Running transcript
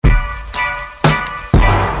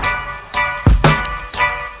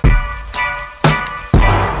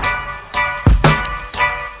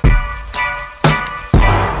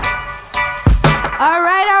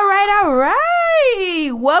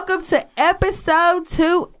welcome to episode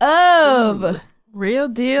 2 of Real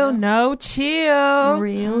Deal, No Chill.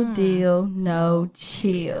 Real Deal, No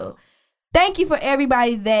Chill. Thank you for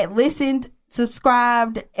everybody that listened,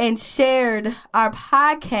 subscribed, and shared our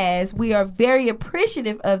podcast. We are very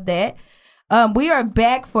appreciative of that. We are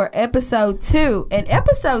back for episode 2, and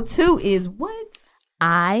episode 2 is what?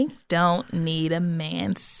 I don't need a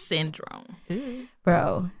man syndrome.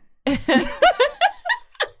 Bro.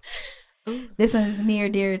 This one is near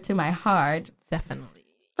dear to my heart. Definitely.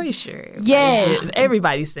 Pretty sure. Yes.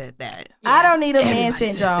 Everybody said that. I don't need a man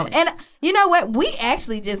syndrome. And you know what? We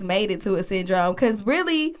actually just made it to a syndrome because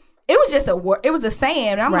really, it was just it was a saying.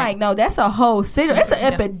 And I'm like, no, that's a whole syndrome. It's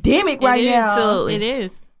an epidemic right now. Absolutely. It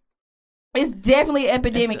is. It's definitely an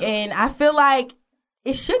epidemic. And I feel like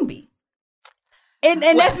it shouldn't be. And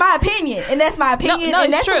that's my opinion. And that's my opinion. No,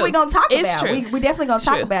 and that's true. what we're going to talk It's about. true. We definitely going to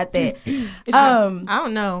talk about that. I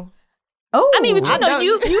don't know. Oh, I mean, but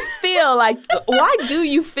you feel like, why do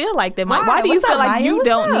you feel like that, Mike? Why do you What's feel up, like Maya? you What's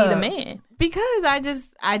don't up? need a man? Because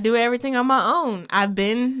I do everything on my own. I've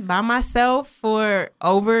been by myself for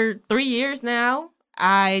over 3 years now.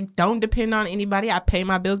 I don't depend on anybody. I pay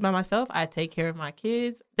my bills by myself. I take care of my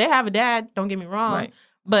kids. They have a dad, don't get me wrong. Right.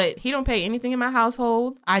 But he don't pay anything in my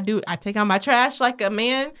household. I take out my trash like a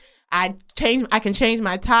man. I can change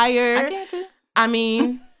my tire. I can't do. I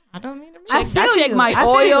mean, I don't need a man. I check my I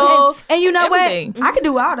feel you. oil. And you know everything. what? I can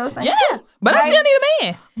do all those things. Yeah, but Right? I still need a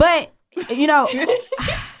man. But, you know,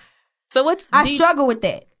 So what? I struggle with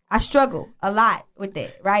that. I struggle a lot with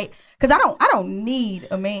that, right? Because I don't need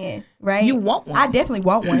a man, right? You want one. I definitely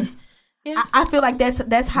want one. Yeah. I feel like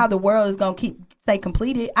that's how the world is gonna stay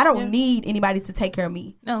completed. I don't need anybody to take care of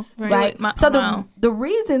me, No, right? My, So my the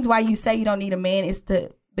reasons why you say you don't need a man is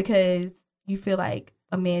because you feel like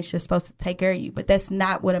a man's just supposed to take care of you, but that's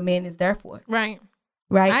not what a man is there for, Right.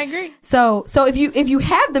 right? I agree. So if you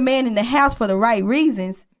have the man in the house for the right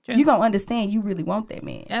reasons, True. you're gonna understand you really want that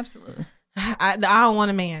man. absolutely. I don't want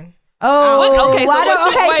a man. Oh, Okay, so why don't-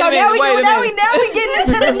 what you- okay. wait So a now minute, we getting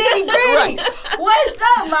into the nitty gritty. What's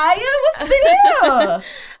up, Maya? What's the deal?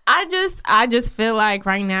 I just feel like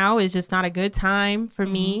right now is just not a good time for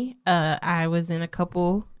me. I was in a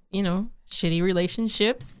couple, shitty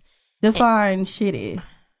relationships. Define shitty.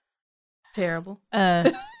 Terrible.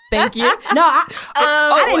 Thank you. No,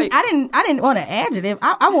 I didn't want an adjective.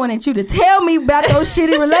 I wanted you to tell me about those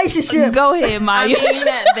shitty relationships. Go ahead, Maya. I mean,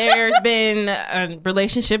 there's been a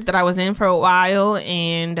relationship that I was in for a while,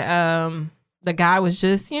 and the guy was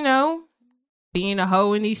just, being a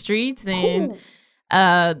hoe in these streets, and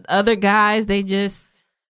other guys,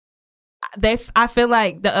 I feel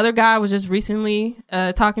like the other guy I was just recently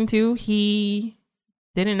talking to, he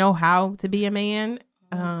didn't know how to be a man.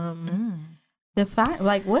 Define,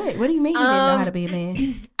 like what? What do you mean you didn't know how to be a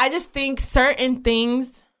man? I just think certain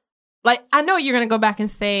things, like, I know you're going to go back and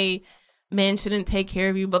say men shouldn't take care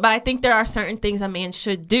of you, but I think there are certain things a man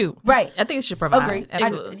should do. Right. I think it should provide. Agree.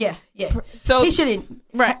 Absolutely. Yeah. So He shouldn't.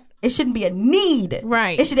 Right. It shouldn't be a need.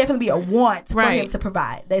 Right. It should definitely be a want for Right. him to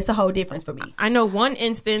provide. That's a whole difference for me. I know one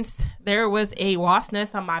instance, there was a wasp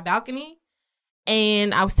nest on my balcony,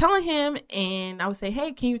 and I was telling him, and I would say,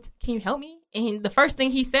 hey, can you help me? And the first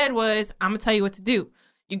thing he said was, I'm going to tell you what to do.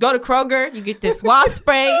 You go to Kroger, you get this wasp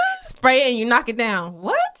spray, and you knock it down.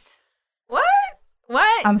 What?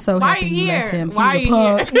 I'm so Why happy are you you here? left him. Why He's are a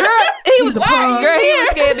you punk. here? Girl, he was a Girl, punk. he was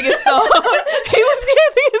scared to get stoned. He was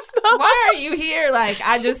scared to get stoned. Why are you here? Like,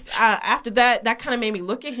 I just after that kind of made me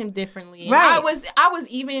look at him differently. And Right. I was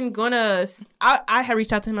even gonna. I had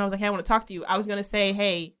reached out to him. I was like, hey, I want to talk to you. I was gonna say,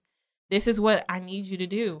 hey, this is what I need you to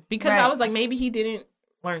do, because Right. I was like, maybe he didn't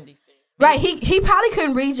learn these things. Right. He probably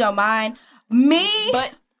couldn't read your mind.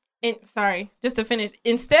 But sorry, just to finish.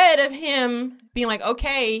 Instead of him being like,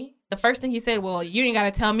 okay. The first thing he said, well, you ain't got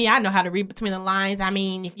to tell me. I know how to read between the lines. I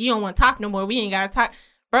mean, if you don't want to talk no more, we ain't got to talk.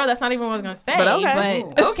 Bro, that's not even what I was going to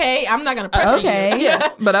say. But okay, I'm not going to pressure Okay. you.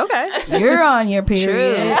 Yeah, but okay. You're on your True.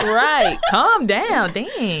 period. Right. Calm down.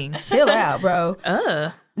 Dang. Chill out, bro.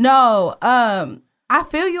 Uh. No, I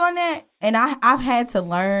feel you on that, and I've had to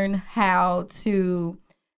learn how to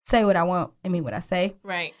say what I want and mean what I say.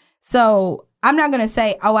 Right. So I'm not gonna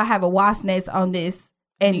say, "Oh, I have a wasp nest on this,"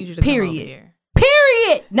 and Need you to come over period. here.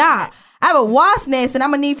 Period. Nah, I have a wasp nest, and I'm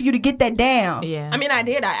gonna need for you to get that down. Yeah. I mean, I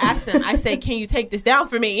did. I asked him. I said, can you take this down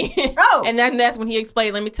for me? Oh. And then that's when he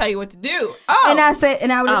explained, let me tell you what to do. Oh. And I said,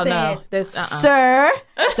 and I would have Oh, said, no. That's, "Sir,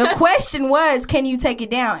 the question was, can you take it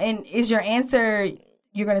down? And is your answer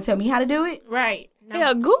you're gonna tell me how to do it?" Right. No.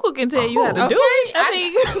 Yeah, Google can tell you how to Okay. do it. I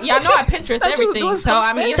mean, yeah, I know I Pinterest Thought you was everything. doing So,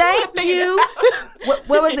 I mean, Thank you.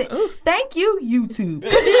 What was it? Thank you, YouTube.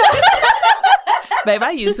 'Cause you know, Babe,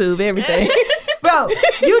 I YouTube everything. Bro,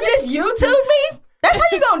 you just YouTube me? That's how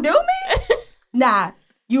you gonna do me? Nah,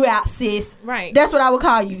 you out, sis. Right. That's what I would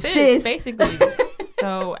call you, sis. Basically.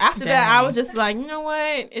 So after that, I was just like, you know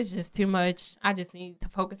what? It's just too much. I just need to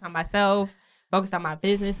focus on myself, focus on my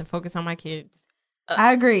business, and focus on my kids.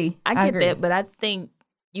 I agree. I get that, but I think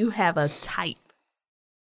you have a type.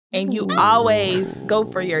 And you always go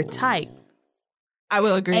for your type. I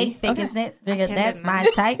will agree. 8 figures, that's my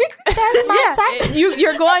type. That's Yeah, my type.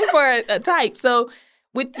 you're going for a type. So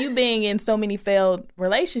with you being in so many failed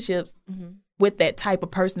relationships with that type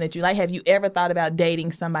of person that you like, have you ever thought about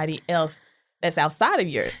dating somebody else that's outside of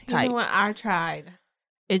your type? You know what? I tried.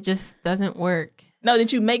 It just doesn't work. No,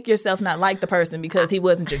 did you make yourself not like the person because he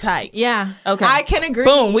wasn't your type? Yeah. Okay. I can agree.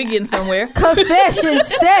 Boom, we getting somewhere. Confession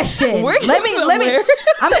session. We're Let me. somewhere.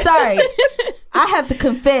 I'm sorry. I have to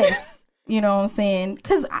confess. You know what I'm saying?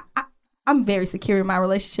 Because I'm very secure in my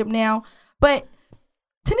relationship now. But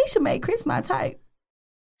Tanisha made Chris my type.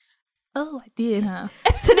 Oh, I did, huh?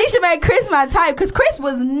 Tanisha made Chris my type because Chris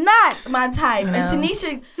was not my type. No. And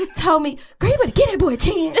Tanisha told me, girl, you better get that boy a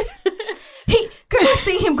chance. Girl, I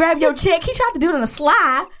seen him grab your check. He tried to do it on the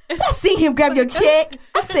slide. I seen him grab your check.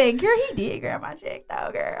 I said, girl, he did grab my check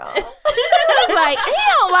though, girl. She was like, he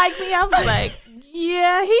don't like me. I was like,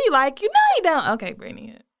 yeah, he like you. No, he don't. Okay,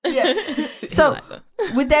 Brittany. Yeah. So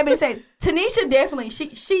with that being said, Tanisha definitely she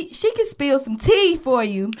can spill some tea for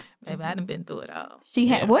you. Baby, I done been through it all. She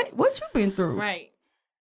had what you been through? Right.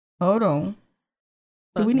 Hold on.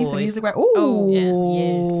 Do Fuck we need boys. some music right? Ooh. Oh, yeah.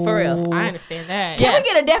 Yes. For real. I understand that. Can we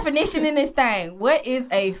get a definition in this thing? What is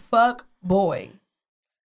a fuck boy?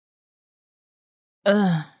 She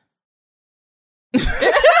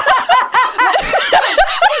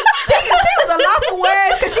was a loss for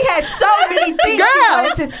words because she had so many things she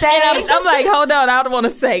wanted to say. And I'm like, hold on, I don't want to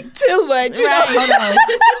say too much. You know?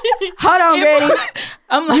 Hold on, Granny.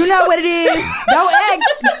 I'm like, You know what it is.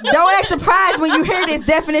 Don't act surprised when you hear this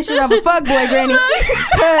definition of a fuckboy, Granny,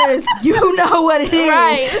 because you know what it is.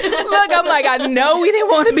 right. Look, I'm like, I know we didn't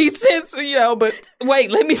want to be sensitive, but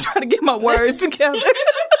wait, let me try to get my words together.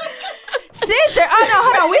 Sister, oh no,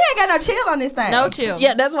 hold on. We ain't got no chill on this thing. No chill.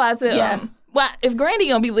 Yeah, that's why I said, Yeah. well, if Granny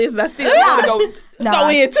gonna be listening, I still want to go in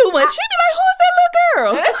too much. She'd be like, who's that little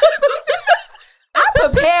girl? I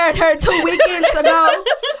prepared her 2 weekends ago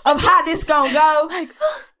of how this gonna go. And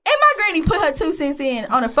my granny put her 2 cents in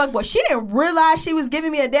on a fuckboy. She didn't realize she was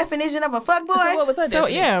giving me a definition of a fuckboy. So what was her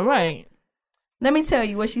definition? yeah, right. Let me tell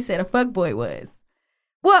you what she said a fuckboy was.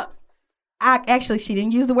 Well, she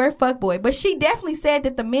didn't use the word fuckboy, but she definitely said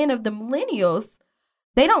that the men of the millennials,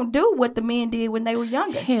 they don't do what the men did when they were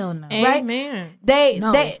younger. Hell no. Right? Amen. They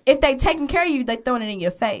if they taking care of you, they throwing it in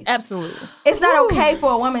your face. Absolutely. It's not okay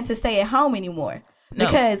for a woman to stay at home anymore. No.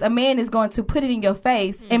 Because a man is going to put it in your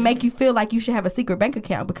face and make you feel like you should have a secret bank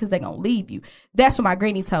account because they're going to leave you. That's what my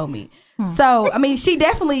granny told me. So, I mean, she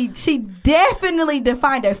definitely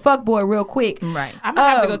defined a fuckboy real quick. Right. I'm going to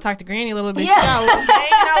have to go talk to Granny a little bit. Yeah.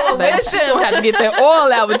 Baby, she's going to have to get that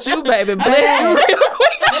oil out with you, baby. Bless you real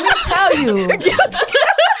quick. Let me tell you.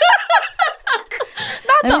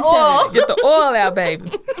 Not the oil. Get the oil out, baby.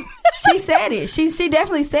 She said it. She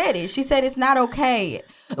definitely said it. She said it's not okay.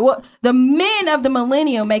 Well, the men of the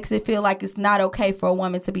millennial makes it feel like it's not okay for a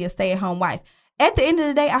woman to be a stay-at-home wife. At the end of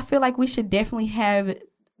the day, I feel like we should definitely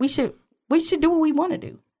we should do what we want to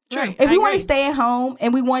do. True. If we want to stay at home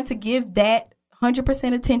and we want to give that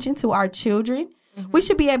 100% attention to our children, we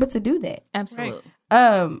should be able to do that. Absolutely.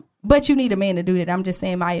 But you need a man to do that. I'm just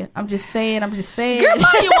saying, Maya. I'm just saying. Girl, Maya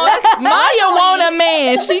want a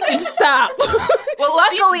man. She can stop. Well,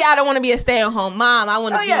 luckily, I don't want to be a stay-at-home mom. I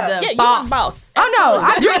want to be the boss. You boss. Oh,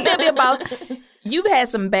 no. You can still be a boss. You've had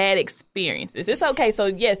some bad experiences. It's okay. So,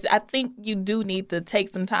 yes, I think you do need to take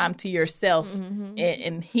some time to yourself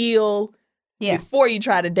and heal before you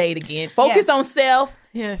try to date again. Focus on self.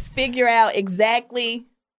 Yes. Figure out exactly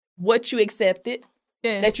what you accepted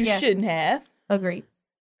that you shouldn't have. Agreed.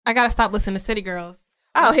 I got to stop listening to City Girls.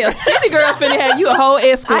 Oh, hell, City Girls finna have you a whole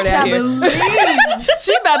escort out here.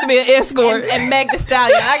 She about to be an escort. And Meg Thee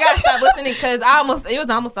Stallion. I got to stop listening because it was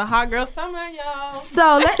almost a hot girl summer, y'all.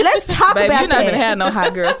 So let's talk Baby, about you're not that. going to have no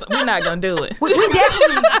hot girls. We're not going to do it. We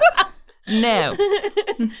definitely... No.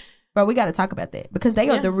 Bro, we got to talk about that because they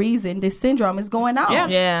are the reason this syndrome is going on.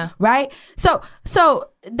 Yeah. Right? So City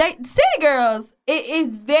Girls, it is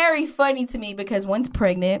very funny to me because one's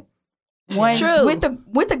pregnant. One's with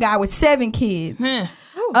the guy with 7 kids. And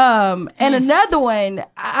another one,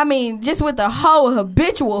 I mean, just with a whole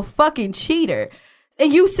habitual fucking cheater.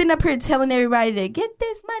 And you sitting up here telling everybody to get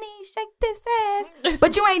this money, shake this ass.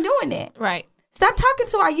 But you ain't doing that. Right. Stop talking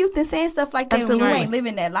to our youth and saying stuff like that Absolutely. when you ain't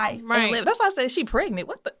living that life. Right. That's why I said she pregnant.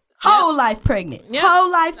 What the? Whole life pregnant. Yeah.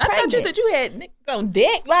 Whole life I pregnant. thought you said you had niggas on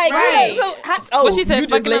deck. Like, Right. But she said, you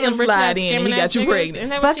just let him rich slide ass in and he scamming got ass you niggas. pregnant. Isn't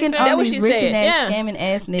that what she Fucking said? all That what these she rich said. and ass Yeah. scamming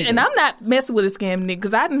ass niggas. And I'm not messing with a scam nigga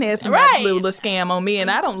because I didn't have somebody Right. little scam on me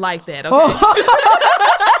and I don't like that. Okay?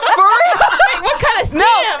 For real? What kind of scam?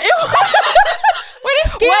 No. Where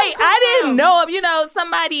did scam Wait, come I didn't from? know if,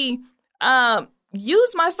 somebody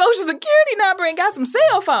used my social security number and got some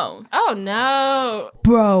cell phones. Oh, no.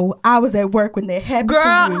 Bro, I was at work when that happened to you.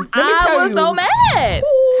 Girl, Let me I tell was you. so mad.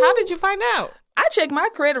 How did you find out? I checked my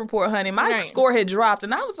credit report, honey. My Right. score had dropped,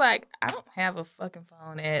 and I was like, I don't have a fucking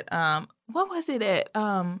phone at what was it at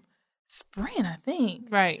Sprint, I think.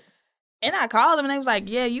 Right. And I called them, and they was like,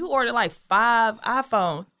 "Yeah, you ordered like 5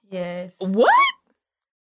 iPhones." Yes. What?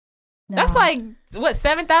 No. That's like, what,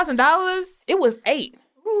 $7,000? It was 8.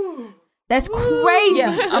 That's crazy.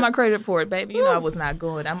 Yeah, on my credit report, baby. You know I was not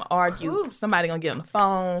good. I'm argue. Somebody gonna get on the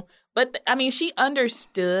phone. But she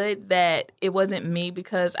understood that it wasn't me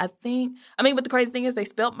because but the crazy thing is they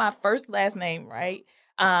spelled my first last name right.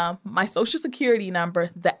 My social security number,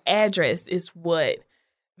 the address is what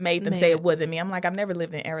made them say it wasn't me. I'm like, I've never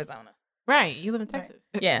lived in Arizona. Right. You live in Texas.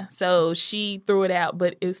 Yeah. So she threw it out,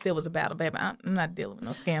 but it still was a battle, baby. I'm not dealing with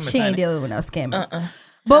no scammers. She ain't honey. dealing with no scammers. But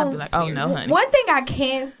But be like, oh no, honey. one thing I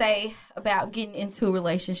can say about getting into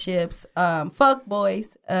relationships, fuck boys,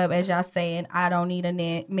 as y'all saying, I don't need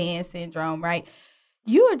a man syndrome, right?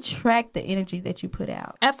 You attract the energy that you put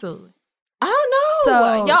out. Absolutely. I don't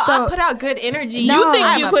know. So- I put out good energy. No. You think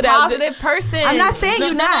I'm you a put out good- positive person. I'm not saying No,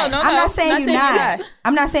 you're no, not. no, I'm no. not saying you're not.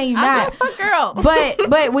 I'm not saying you're I'm not. a fuck girl.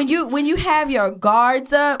 But when you have your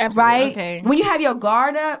guards up, Absolutely. right? Okay. When you have your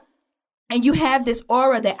guard up and you have this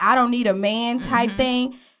aura that I don't need a man type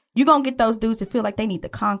thing, you're gonna get those dudes to feel like they need to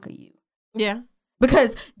conquer you. Yeah.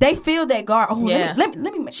 Because they feel that guard. Oh, Yeah. let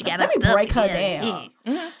me break her down.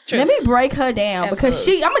 True. Let me break her down because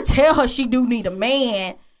Absolutely. I'm gonna tell her she do need a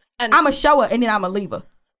man. And I'm gonna show her and then I'm gonna leave her.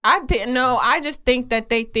 I didn't know. I just think that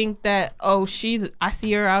they think that, I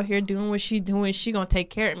see her out here doing what she's doing. She gonna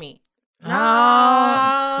take care of me. No,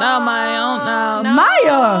 Maya, no.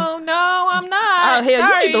 Maya! No, I'm not. Oh, hell,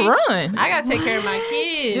 Sorry. you need to run. I gotta take care of my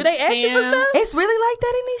kids. Do they ask you for fam. stuff? It's really like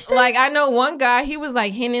that in these streets. Like, I know one guy, he was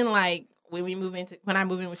like hinting like, when I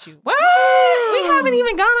move in with you. What? We haven't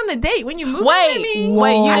even gone on a date when you move in with me.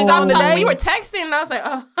 Wait, you Whoa. didn't go on the date? We were texting and I was like,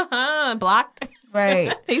 oh, blocked.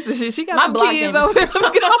 right. He said, she got My some block kids game over is- there.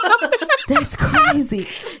 Let me get on over there. That's crazy.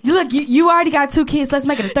 Look, you already got 2 kids. Let's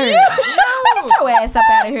make it a 3rd. Get your ass up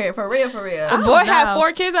out of here. For real, for real. The boy had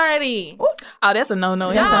 4 kids already. Oh, that's a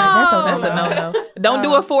no-no. That's That's a no-no. Don't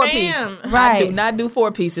do a 4-piece. Damn. Right. I do not do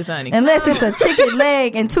 4 pieces, honey. Unless it's a chicken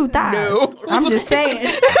leg and 2 thighs. No. I'm just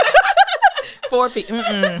saying. 4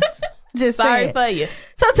 pieces. Just Sorry saying. for you.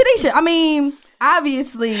 So, Tanisha,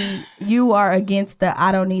 obviously you are against the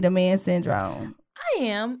I don't need a man syndrome. I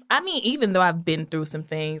am. Even though I've been through some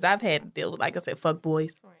things, I've had to deal with, like I said, fuck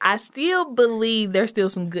boys. I still believe there's still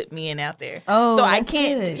some good men out there. Oh, so I that's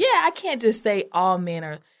can't. good. Yeah, I can't just say all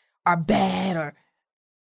men are bad or,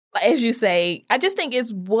 as you say. I just think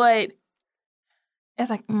it's what. It's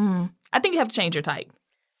like I think you have to change your type.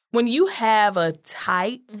 When you have a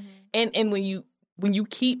type, and when you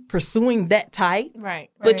keep pursuing that type, Right.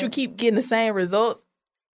 but you keep getting the same results,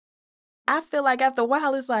 I feel like after a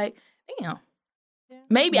while it's like, damn.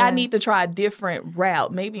 Maybe I need to try a different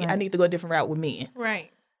route. Maybe I need to go a different route with men. Right.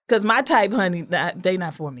 Because my type, honey, they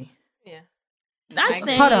not for me. Yeah. Not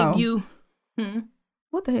saying Hold on. you.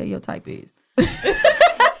 What the hell your type is?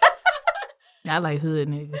 I like hood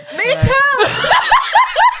niggas. Me too.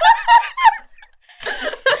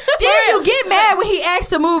 Then you get mad when he asks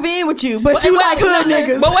to move in with you, but you like hood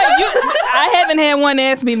niggas. But wait, I haven't had one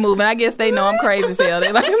ask me moving. I guess they know I'm crazy as hell.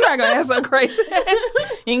 They're like, I'm not gonna ask her crazy ass.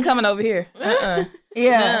 You ain't coming over here.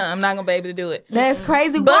 Yeah. I'm not gonna be able to do it. That's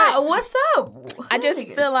crazy. But what's up? I just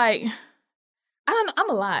feel like I don't know. I'm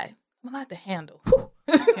a lot to handle,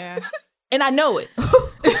 Yeah. and I know it.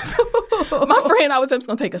 My friend always said it's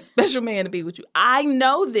gonna take a special man to be with you. I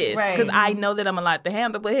know this because I know that I'm a lot to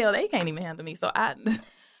handle. But hell, they can't even handle me. So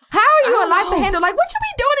How are you a lot to handle? Like, what you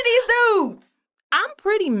be doing to these dudes? I'm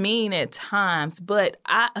pretty mean at times, but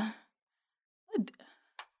I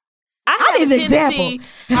need an example.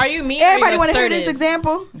 Are you mean? Everybody want to hear this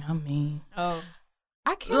example? I'm mean. Oh.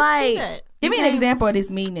 I can't Like, see that. Give me an example of this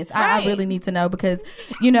meanness. I Right. really need to know because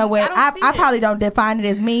you know what? I don't see I it. probably don't define it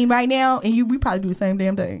as mean right now, and we probably do the same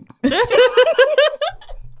damn thing.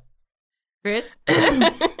 Chris?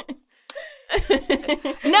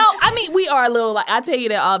 No, we are a little like, I tell you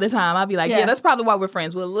that all the time. I'll be like, Yeah. yeah, that's probably why we're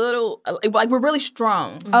friends. We're a little, like, we're really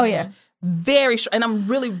strong. Oh yeah, very strong, and I'm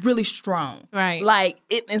really, really strong. Right. Like,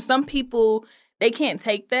 and some people, they can't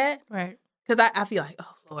take that. Right. Because I feel like,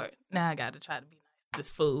 oh, Lord, now I got to try to be nice to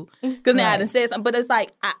this fool. Because now I done said something. But it's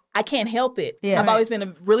like, I can't help it. Yeah. I've always been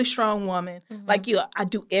a really strong woman. Like you, I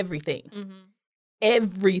do everything.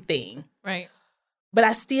 Everything. Right. But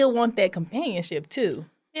I still want that companionship, too.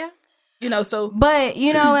 Yeah. You know, so. But,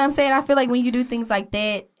 you know what I'm saying? I feel like when you do things like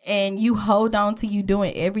that and you hold on to you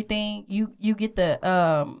doing everything, you get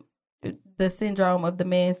the syndrome of the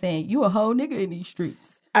man saying, you a whole nigga in these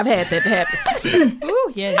streets. I've had that happen.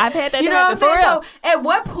 Ooh, yes. I've had that happen. What I'm saying? So at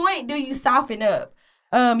what point do you soften up?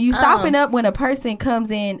 You soften up when a person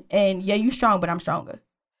comes in and, yeah, you strong, but I'm stronger.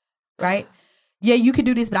 Right? Yeah, you can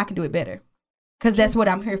do this, but I can do it better. Because that's what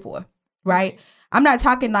I'm here for. Right? I'm not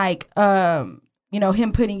talking like,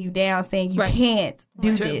 him putting you down, saying you can't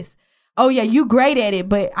do this. Oh, yeah, you great at it,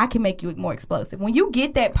 but I can make you more explosive. When you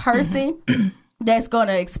get that person that's going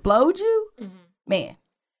to explode you, man.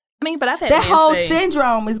 I mean, but I've had that whole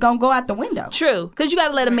syndrome is going to go out the window. True, because you got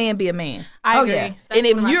to let a man be a man. I agree. Yeah. And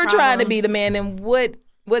if you're trying to be the man, then what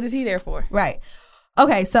is he there for? Right.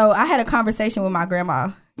 Okay, so I had a conversation with my grandma,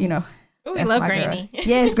 Ooh, we love Granny.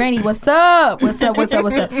 Yes, Granny, what's up? What's up?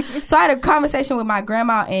 So I had a conversation with my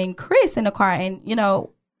grandma and Chris in the car, and,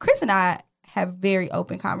 Chris and I have very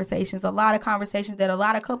open conversations, a lot of conversations that a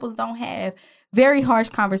lot of couples don't have, very harsh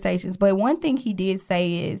conversations. But one thing he did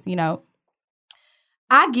say is,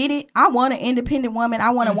 I get it. I want an independent woman. I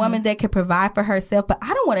want a woman that can provide for herself, but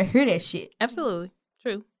I don't want to hear that shit. Absolutely.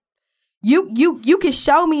 True. You can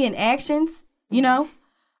show me in actions,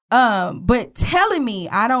 but telling me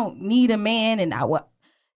I don't need a man and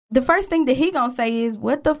the first thing that he gonna say is,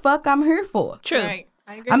 what the fuck I'm here for? True. Right.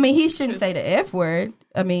 I agree. I mean, he shouldn't say the F word.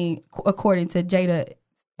 I mean, according to Jada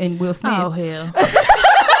and Will Smith. Oh, hell.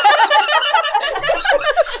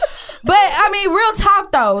 But I mean, real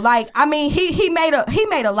talk though. Like, I mean, he made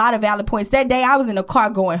a lot of valid points. That day I was in the car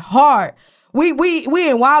going hard. We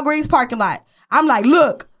in Walgreens parking lot. I'm like,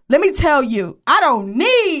 look, let me tell you, I don't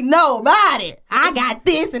need nobody. I got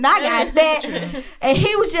this and I got that. And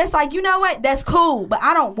he was just like, you know what? That's cool, but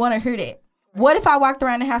I don't want to hear that. What if I walked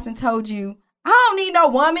around the house and told you, I don't need no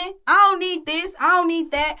woman. I don't need this. I don't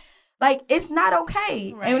need that. Like, it's not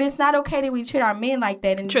okay. Right. And it's not okay that we treat our men like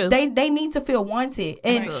that. And True. They need to feel wanted.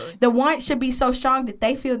 And the want should be so strong that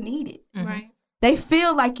they feel needed. Right. They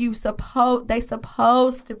feel like they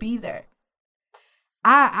supposed to be there.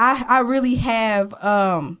 I really have,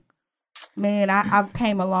 I've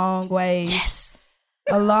came a long way. Yes.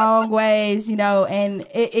 A long ways, and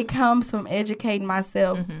it comes from educating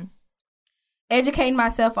myself. Educating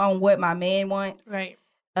myself on what my man wants. Right.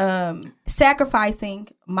 Sacrificing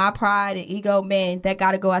my pride and ego, man, that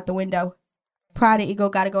got to go out the window. Pride and ego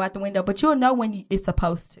got to go out the window, but you'll know when it's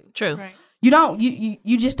supposed to. True. Right. You don't.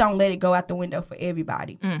 You just don't let it go out the window for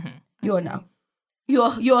everybody. You'll know. You'll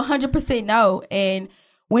 100% know, and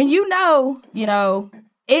when you know,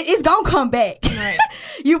 it's gonna come back. Right.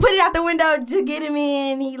 You put it out the window to get him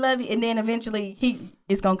in. He love you, and then eventually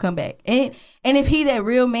it's gonna come back. And if he that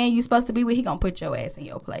real man you supposed to be with, he gonna put your ass in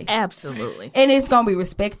your place. Absolutely. And it's gonna be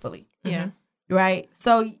respectfully. Yeah. Right.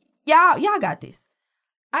 So y'all got this.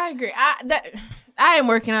 I agree. I am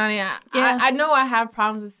working on it. Yeah. I know I have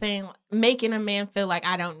problems with making a man feel like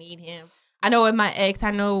I don't need him. I know with my ex, I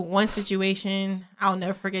know one situation, I'll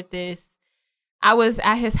never forget this. I was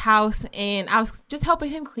at his house and I was just helping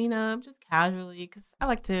him clean up, just casually, because I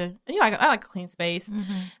like to clean space.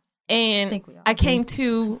 And I came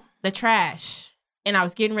to the trash and I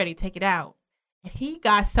was getting ready to take it out. And he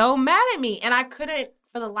got so mad at me, and I couldn't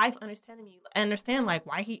for the life understand like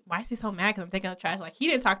why is he so mad because I'm taking out the trash? Like, he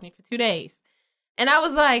didn't talk to me for 2 days. And I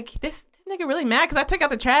was like, this nigga really mad because I took out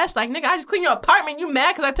the trash? Like, nigga, I just cleaned your apartment. You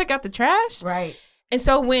mad because I took out the trash? Right. And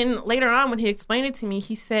so later on when he explained it to me,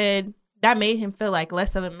 he said that made him feel like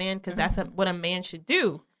less of a man because that's what a man should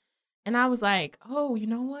do. And I was like, oh, you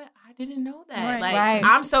know what? I didn't know that. Right.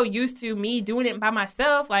 I'm so used to me doing it by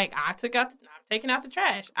myself. Like, I'm taking out the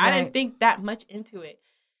trash. Right. I didn't think that much into it.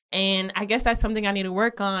 And I guess that's something I need to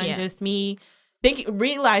work on. Yeah. Just me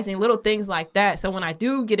realizing little things like that. So when I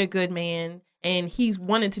do get a good man and he's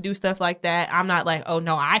wanting to do stuff like that, I'm not like, oh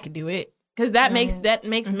no, I can do it. Because that makes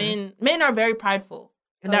men are very prideful.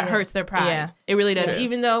 And that hurts their pride. Yeah. It really does. True.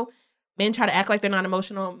 Even though men try to act like they're not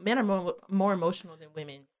emotional, men are more emotional than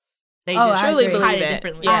women. They just truly believe hide that. it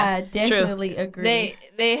differently. Yeah. I definitely agree.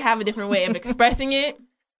 They have a different way of expressing it.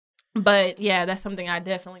 But yeah, that's something I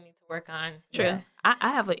definitely need to work on. True. Yeah. I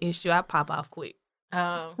have an issue. I pop off quick.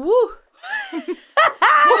 Woo.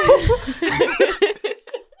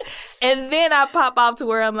 And then I pop off to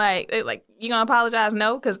where I'm like, you gonna apologize?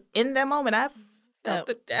 No, because in that moment, I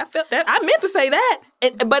felt that. I meant to say that,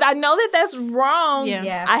 but I know that that's wrong.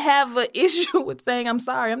 Yeah. I have an issue with saying I'm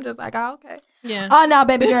sorry. I'm just like, oh, okay. Yeah. Oh no,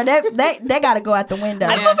 baby girl, that got to go out the window.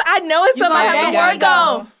 I know it's something I have to work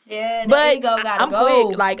on. Yeah, but ego gotta I'm go.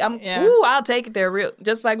 quick. Like I'll take it there real.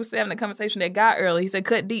 Just like we said in the conversation that guy earlier, he said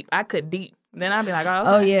cut deep. I cut deep. Then I'll be like, oh, okay.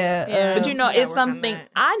 Oh yeah. But it's something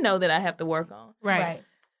I know that I have to work on. Right.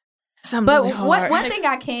 Something but really hard. one thing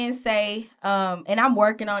I can say, and I'm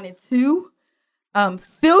working on it too,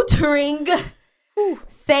 filtering.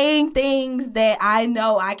 Saying things that I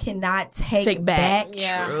know I cannot take back.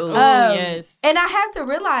 Yeah. True. Yes. And I have to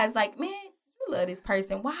realize, like, man, you love this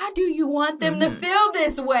person. Why do you want them to feel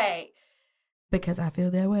this way? Because I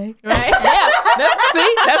feel that way. Right? Yeah.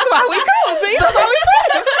 That's why we cool. See? That's why we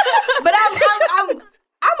cool. But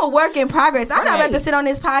I'm a work in progress. I'm not about to sit on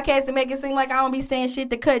this podcast and make it seem like I don't be saying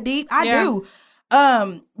shit to cut deep. I do.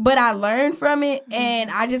 But I learned from it,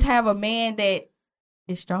 and I just have a man that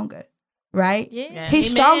is stronger. Right? Yeah. He's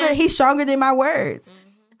stronger. He's stronger than my words. Mm-hmm.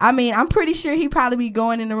 I mean, I'm pretty sure he probably be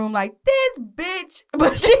going in the room like, this bitch.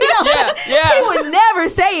 But he would never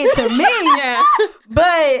say it to me. Yeah.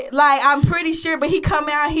 But like, I'm pretty sure. But he come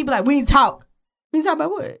out, he be like, we need to talk. We need to talk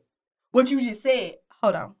about what? What you just said.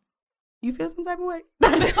 Hold on. You feel some type of way?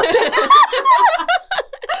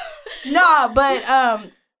 No, but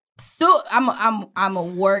so I'm a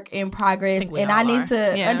work in progress, and I need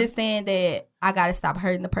to understand that I gotta stop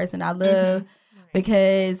hurting the person I love,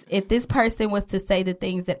 because if this person was to say the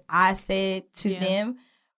things that I said to them,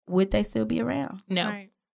 would they still be around? No.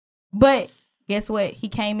 Right. But guess what? He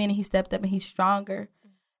came in and he stepped up and he's stronger,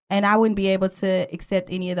 and I wouldn't be able to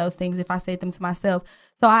accept any of those things if I said them to myself.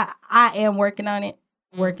 So I am working on it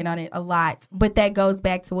a lot. But that goes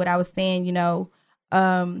back to what I was saying. You know,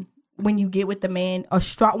 when you get with the man,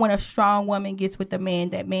 when a strong woman gets with the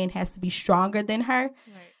man, that man has to be stronger than her.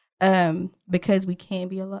 Right. Because we can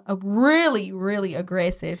be a really, really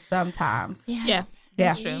aggressive sometimes. Yes. Yeah.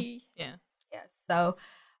 That's true. Yeah. So,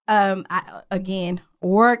 I again,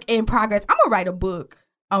 work in progress. I'm gonna write a book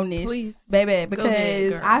on this, please, baby,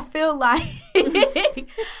 because I feel like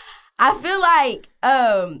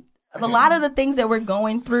a lot of the things that we're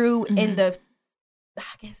going through in I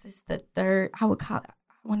guess it's the third. I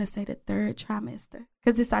want to say the third trimester,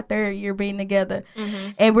 because it's our third year being together,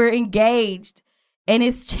 and we're engaged. And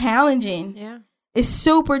it's challenging. Yeah. It's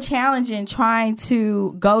super challenging trying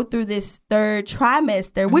to go through this third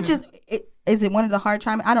trimester, which is it one of the hard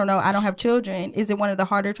trimesters? I don't know. I don't have children. Is it one of the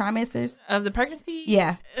harder trimesters? Of the pregnancy?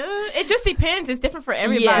 Yeah. It just depends. It's different for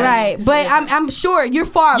everybody. Yeah. Right. But I'm sure you're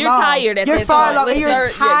far along. You're tired at this far point. along.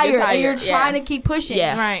 You're tired. And you're trying to keep pushing.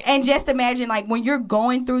 Yeah. Right. And just imagine, like, when you're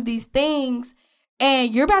going through these things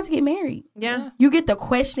and you're about to get married. Yeah. You get the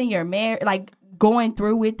questioning your marriage, like, going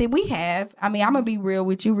through with it. We have. I mean, I'm gonna be real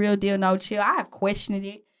with you, real deal, no chill. I have questioned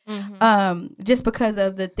it, just because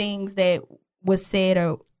of the things that was said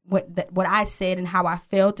or what I said and how I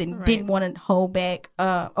felt, and didn't want to hold back,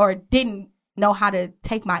 or didn't know how to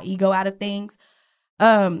take my ego out of things.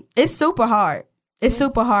 It's super hard. It's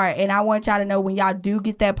super hard, and I want y'all to know, when y'all do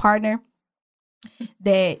get that partner,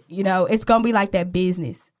 that, you know, it's gonna be like that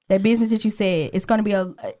business that you said. It's gonna be a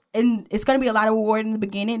lot of reward in the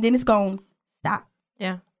beginning. Then it's gonna stop.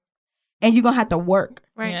 Yeah. And you're going to have to work.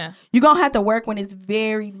 Right. Yeah. You're going to have to work when it's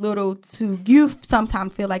very little you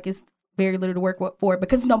sometimes feel like it's very little to work for,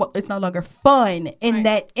 because it's no longer fun in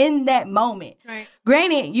that moment. Right.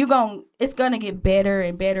 Granted, it's going to get better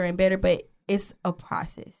and better and better, but it's a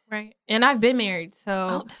process. Right. And I've been married, so.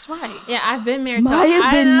 Oh, that's right. Yeah, I've been married. Maya's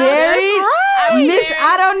been married. Right.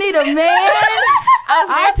 I don't need a man. I was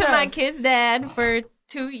married to my kid's dad for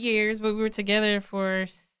 2 years, but we were together for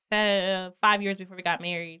 5 years before we got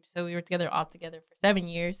married. So we were together all together for 7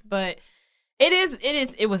 years. But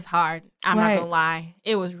it was hard. I'm not gonna lie.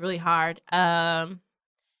 It was really hard. And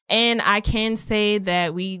I can say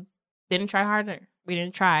that we didn't try harder. We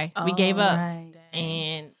didn't try. We gave up. Right.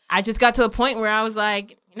 And I just got to a point where I was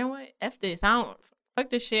like, you know what? F this. Fuck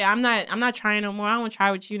this shit. I'm not trying no more. I don't want to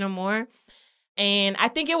try with you no more. And I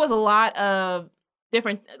think it was a lot of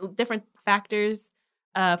different factors.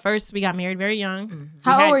 First, we got married very young.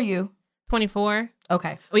 How old were you? 24.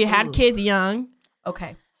 Okay. We had kids young.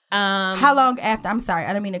 Okay. How long after? I'm sorry,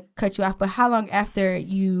 I don't mean to cut you off, but how long after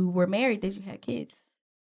you were married did you have kids?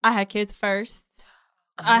 I had kids first.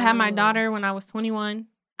 I had my daughter when I was 21.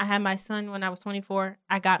 I had my son when I was 24.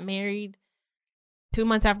 I got married 2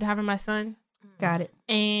 months after having my son. Got it.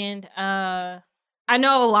 And I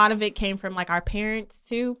know a lot of it came from, like, our parents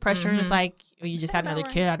too. Pressuring us, like, you just had another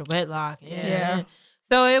kid out of wedlock. Yeah.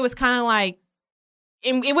 So it was kind of like,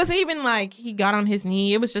 it wasn't even like he got on his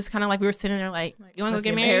knee. It was just kind of like we were sitting there like, you want to go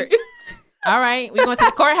get married? all right, we going to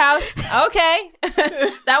the courthouse. Okay.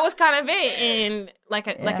 That was kind of it. And like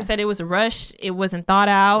I said, it was a rush. It wasn't thought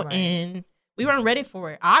out, and we weren't ready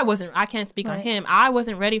for it. I can't speak on him. I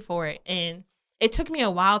wasn't ready for it. And it took me a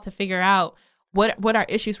while to figure out what our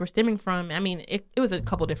issues were stemming from. I mean, it was a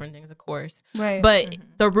couple different things, of course. Right. But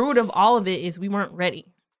the root of all of it is we weren't ready.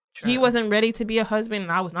 True. He wasn't ready to be a husband,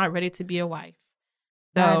 and I was not ready to be a wife.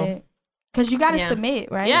 So, because you got to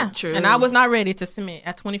submit, right? Yeah, true. And I was not ready to submit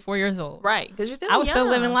at 24 years old. Right, because you're still I was young. still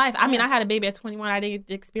living life. I mean, I had a baby at 21. I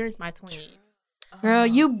didn't experience my 20s. Girl,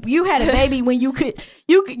 you had a baby when you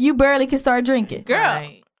barely could start drinking. Girl,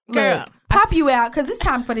 right. Look, pop you out because it's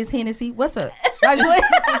time for this Hennessy. What's up?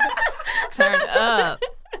 Turn up.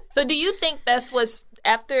 So, do you think that's what's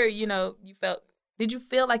after you felt? Did you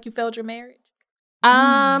feel like you failed your marriage?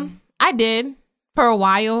 I did for a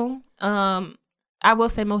while. I will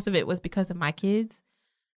say most of it was because of my kids,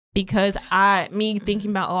 because me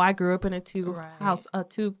thinking about, I grew up in a two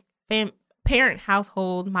parent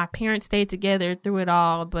household. My parents stayed together through it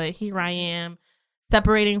all, but here I am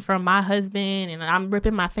separating from my husband, and I'm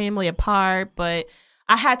ripping my family apart. But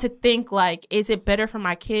I had to think, like, is it better for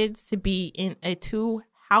my kids to be in a two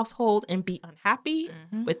household and be unhappy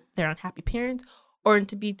with their unhappy parents, or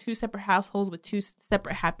to be two separate households with two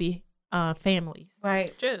separate happy families?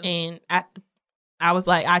 Right. True. And I was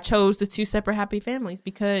like, I chose the two separate happy families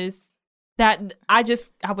because I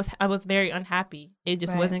was very unhappy. It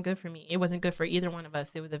just wasn't good for me. It wasn't good for either one of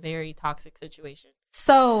us. It was a very toxic situation.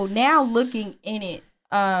 So now looking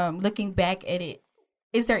back at it,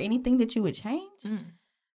 is there anything that you would change?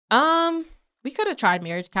 We could have tried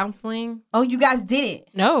marriage counseling. Oh, you guys did it?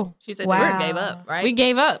 No. She said we just gave up, right? We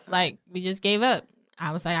gave up. Like, we just gave up.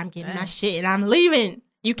 I was like, I'm getting my shit and I'm leaving.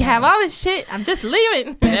 You can have all this shit. I'm just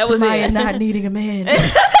leaving. That was it. Not needing a man. And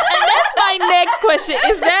that's my next question.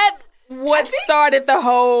 Is that what started the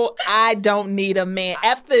whole I don't need a man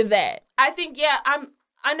after that? I think,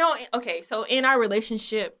 I know. Okay, so in our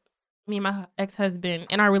relationship, me and my ex-husband,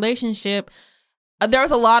 in our relationship, there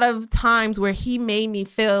was a lot of times where he made me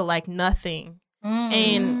feel like nothing.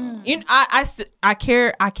 And I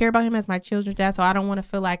care about him as my children's dad, so I don't want to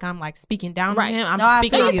feel like I'm like speaking down on him. I'm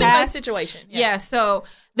speaking on my situation. Yeah, so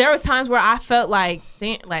there was times where I felt like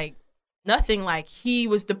nothing, like he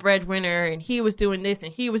was the breadwinner and he was doing this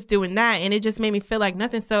and he was doing that, and it just made me feel like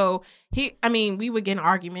nothing. So we would get in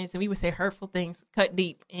arguments and we would say hurtful things, cut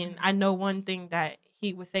deep. And I know one thing that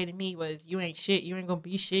he would say to me was, "You ain't shit. You ain't gonna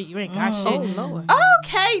be shit. You ain't got shit." Oh, Lord.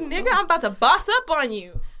 Okay, nigga, I'm about to boss up on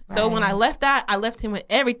you. Right. So when I left I left him with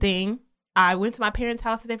everything. I went to my parents'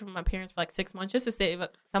 house to stay from my parents for like 6 months just to save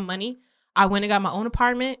up some money. I went and got my own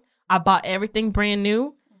apartment. I bought everything brand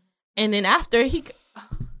new. And then after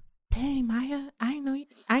dang, Maya, I didn't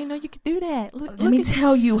know you could do that. Let me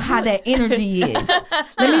tell you how that energy is.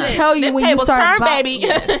 Let me tell you when you start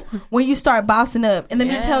when you start bossing up. And let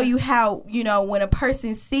me tell you how, when a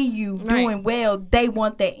person see you doing well, they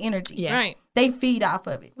want that energy. Yeah. Right. They feed off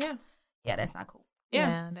of it. Yeah. Yeah, that's not cool.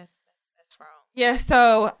 Yeah, that's wrong. Yeah,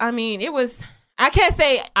 so I mean, it was. I can't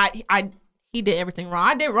say he did everything wrong.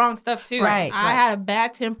 I did wrong stuff too. Right. I had a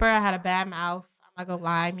bad temper. I had a bad mouth. I'm not gonna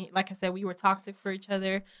lie. Like I said, we were toxic for each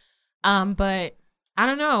other. But I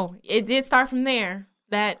don't know. It did start from there.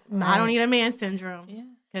 That I don't need a man syndrome. Yeah,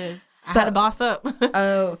 because I had to boss up.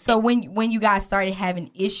 So when you guys started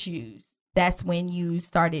having issues, that's when you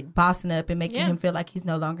started bossing up and making him feel like he's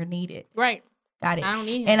no longer needed. Right. Got it. I don't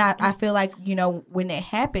need him. And I feel like, when that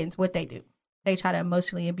happens, what they do, they try to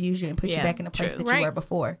emotionally abuse you and put you back in the place that you were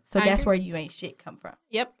before. So that's where you ain't shit come from.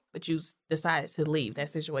 Yep. But you decided to leave that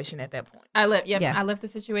situation at that point. I left. Yep. Yeah. I left the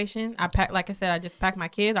situation. I packed, like I said, I just packed my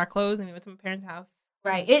kids, our clothes, and went to my parents' house.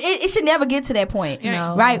 Right. It should never get to that point.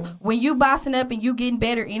 No. Right. When you bossing up and you getting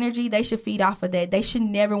better energy, they should feed off of that. They should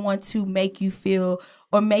never want to make you feel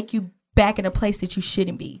or make you back in a place that you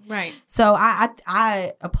shouldn't be. Right. So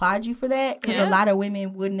I applaud you for that, because a lot of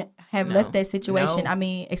women wouldn't have left that situation. No. I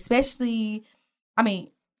mean, especially,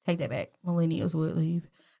 take that back. Millennials would leave.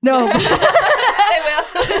 No. They will.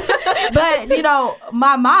 But,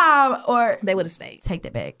 my mom, or they would have stayed. Take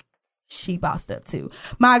that back. She bossed up too.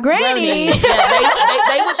 My granny.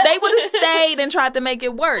 They would have stayed and tried to make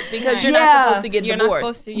it work, because you're not supposed to get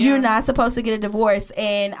divorced. You're not supposed to get a divorce.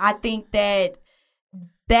 And I think that's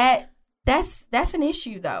an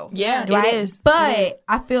issue, though. Yeah, right? It is. But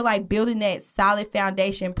I feel like building that solid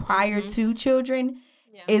foundation prior to children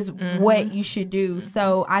is what you should do.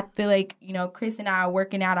 So I feel like, Chris and I are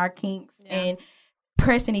working out our kinks and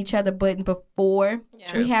pressing each other button before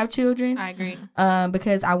we have children. I agree.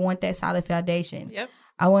 Because I want that solid foundation. Yep.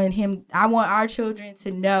 I want our children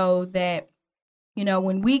to know that You know,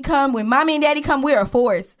 when mommy and daddy come, we're a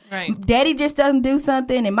force. Right. Daddy just doesn't do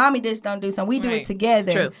something and mommy just don't do something. We do it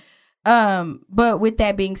together. True. But with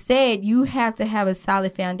that being said, you have to have a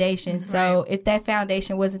solid foundation. So if that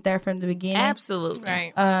foundation wasn't there from the beginning, absolutely.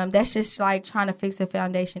 Right. That's just like trying to fix a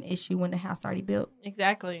foundation issue when the house already built.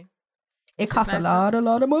 Exactly. It costs a lot of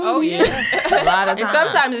money. Oh yeah. A lot of time. And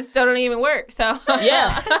sometimes it still don't even work. So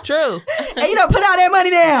yeah, true. Hey, you don't put all that money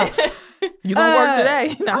down. You gonna work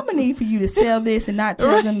today? No. I'm gonna need for you to sell this and not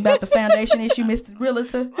tell them about the foundation issue, Mr.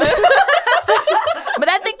 Realtor. But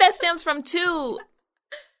I think that stems from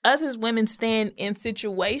us as women stand in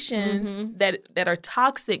situations that are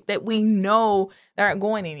toxic that we know that aren't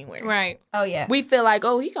going anywhere. Right. Oh yeah. We feel like,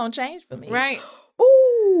 oh, he gonna change for me. Right.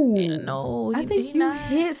 Ooh. Yeah, no, I think you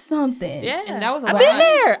hit something. Yeah. And that was I've been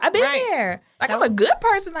there. Like that I'm a good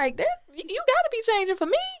person like that. You gotta be changing for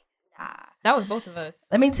me. Nah. That was both of us.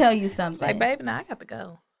 Let me tell you something. Like, baby, now I got to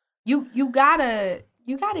go. You gotta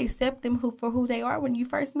accept them for who they are when you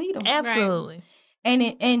first meet them. Absolutely.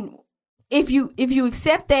 Right. And if you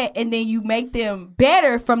accept that and then you make them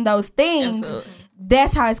better from those things, absolutely,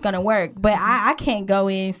 that's how it's gonna work. But I can't go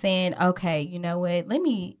in saying, okay, you know what?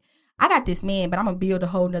 I got this man, but I'm gonna build a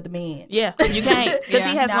whole nother man. Yeah, you can't because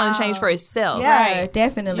he has to change for himself. Yeah, right.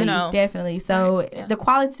 Definitely, definitely. So the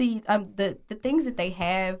quality, the things that they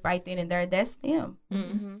have right then and there, that's them.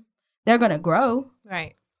 Mm-hmm. They're gonna grow,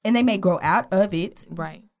 right, and they may grow out of it,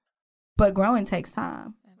 right. But growing takes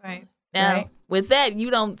time, right. Now, with that, you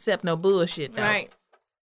don't accept no bullshit, though. Right.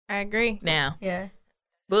 I agree. Now, yeah,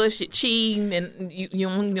 bullshit, cheating, and you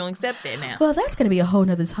don't accept that now. Well, that's gonna be a whole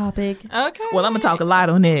nother topic. Okay. Well, I'm gonna talk a lot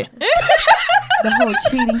on that. The whole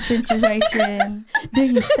cheating situation. Do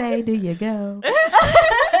you stay? Do you go?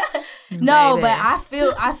 No, Baby. but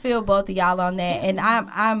I feel both of y'all on that, and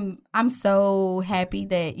I'm so happy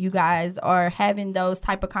that you guys are having those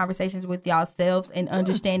type of conversations with yourselves and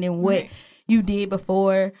understanding what you did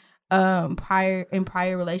before,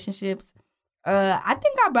 prior relationships. I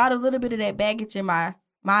think I brought a little bit of that baggage in my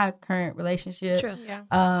current relationship. True.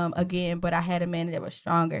 Yeah. Again, but I had a man that was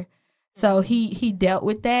stronger, so he dealt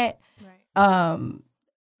with that. Right.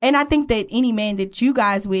 And I think that any man that you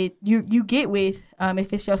guys you get with,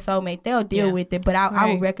 if it's your soulmate, they'll deal with it. But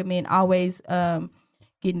I would recommend always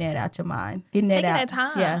getting that out your mind, taking that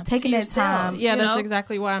time. Yeah, taking that time. Yeah, that's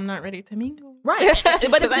exactly why I'm not ready to mingle. Right,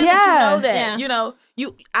 but it's you know that. Yeah. You know,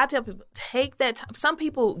 I tell people take that time. Some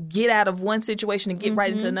people get out of one situation and get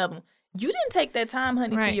right into another one. You didn't take that time,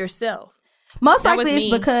 honey, to yourself. Most likely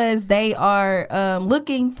it's because they are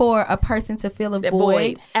looking for a person to fill a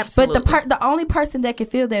void. Absolutely. But the only person that can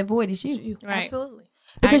fill that void is you. Right. Absolutely.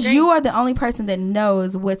 Because you are the only person that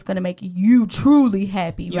knows what's going to make you truly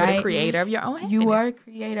happy, You're right? the creator of your own happiness. You are a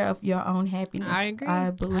creator of your own happiness. I agree.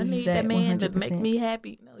 I believe I need that that man 100%. to make me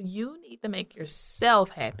happy. No, you need to make yourself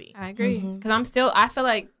happy. I agree. Because I feel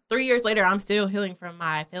like 3 years later, I'm still healing from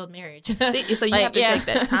my failed marriage. So you have to take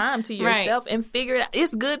that time to yourself and figure it out.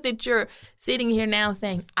 It's good that you're sitting here now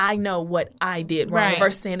saying, I know what I did wrong.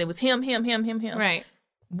 Versus saying it was him. Right.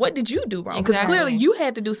 What did you do wrong? Because clearly you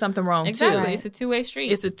had to do something wrong too. Exactly. It's a two-way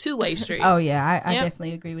street. It's a two-way street. Oh, yeah. I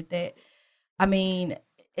definitely agree with that. I mean,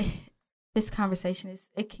 this conversation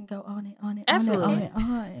it can go on and on and Absolutely. on and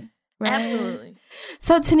on. Right? Absolutely.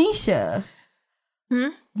 So, Tanisha,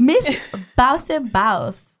 Miss Bousy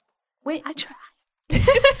Bouse. Wait, I try.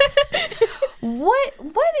 What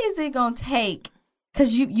is it gonna take?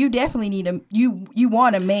 Because you definitely need you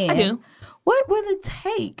want a man. I do. What will it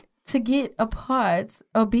take to get a part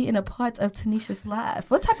or be in a part of Tanisha's life?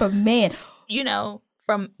 What type of man? You know,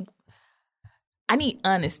 I need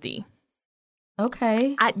honesty.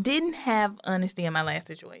 Okay. I didn't have honesty in my last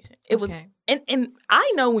situation. It was, and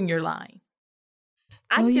I know when you're lying.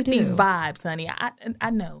 I get these vibes, honey. I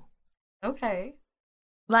know. Okay.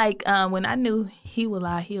 Like when I knew he would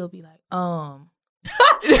lie, he'll be like, Oh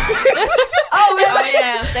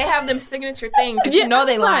yeah, they have them signature things. You know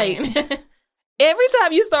they lying. Every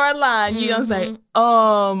time you start lying, you gonna say,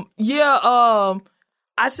 I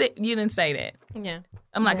said you didn't say that. Yeah.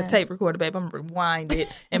 I'm like a tape recorder, babe. I'm gonna rewind it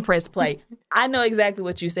and press play. I know exactly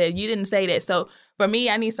what you said. You didn't say that. So for me,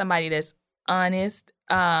 I need somebody that's honest,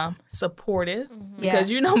 supportive. Because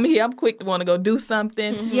you know me, I'm quick to want to go do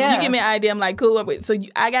something. Yeah. You give me an idea, I'm like, cool.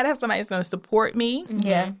 I gotta have somebody that's gonna support me.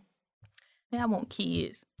 Yeah. And I want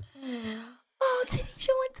kids. Oh, Tanisha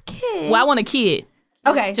wants kids. Well, I want a kid.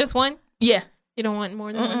 Okay. Just one? Yeah. You don't want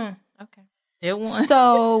more than one? Okay. Yeah, one.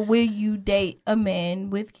 So will you date a man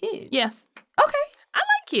with kids? Yeah. Okay. I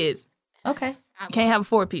like kids. Okay. Can't have a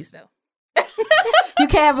 4-piece though. You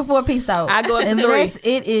can't have a 4-piece though. I go up to unless 3.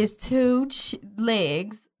 it is 2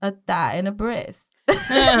 legs, a thigh, and a breast.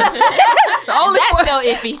 That's so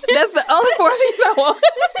iffy. That's the only 4 piece I want.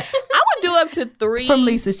 I would do up to 3 from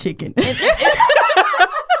Lisa's Chicken.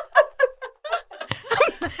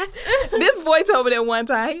 This boy told me that one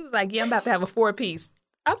time. He was like, "Yeah, I'm about to have a 4 piece."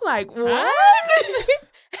 I'm like, "What?"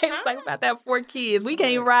 He was like, "I'm about to have 4 kids. We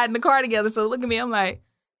can't even ride in the car together." So look at me. I'm like,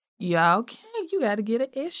 "Yeah, okay. You got to get an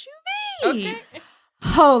SUV." Okay.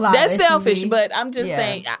 Whole lot. That's of selfish, SUV. but I'm just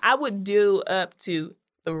saying I would do up to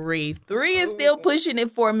 3. 3 is still pushing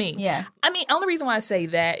it for me. Yeah. I mean, only reason why I say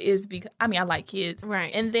that is because I like kids,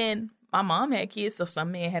 right? And then my mom had kids, so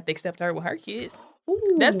some men had to accept her with her kids.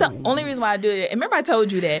 Ooh. That's the only reason why I do it. And remember, I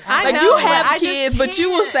told you that. I know, you have but kids, but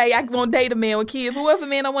you will say, "I won't date a man with kids." Well, if a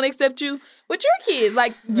man don't want to accept you with your kids,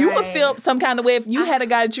 like you would feel some kind of way if you had a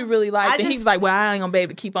guy that you really liked, and he's like, "Well, I ain't gonna be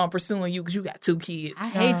able to keep on pursuing you because you got 2 kids." I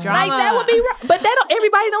hate drama. Like that would be, but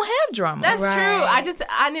everybody don't have drama. That's true.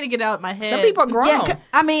 I need to get it out of my head. Some people are grown. Yeah,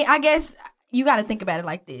 I mean, I guess you got to think about it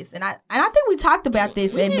like this, and I think we talked about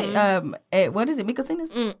this at what is it,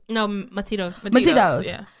 Mikosinas? No, Matitos. Matitos.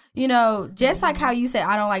 Yeah. You know, just like how you said,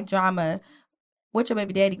 I don't like drama. What your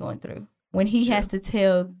baby daddy going through when he has to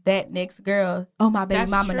tell that next girl, "Oh, my baby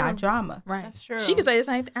That's mama true. not drama." Right. That's true. She can say the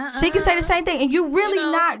same thing. She can say the same thing, and you really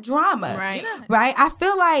not drama, Right. Right? I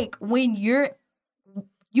feel like when you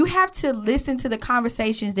have to listen to the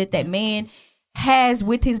conversations that man has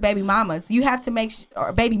with his baby mamas. You have to make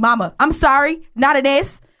or baby mama. I'm sorry, not an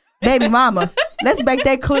S. Baby mama. Let's make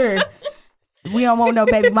that clear. We don't want no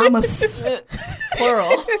baby mamas.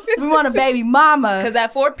 Plural. We want a baby mama. Because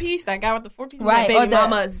that 4 piece, that guy with the 4 piece, Right, baby or the-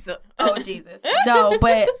 mamas. Oh Jesus! No,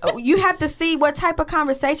 but you have to see what type of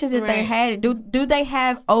conversations that they Right. had. Do they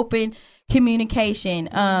have open communication?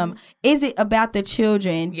 Is it about the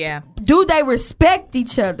children? Yeah. Do they respect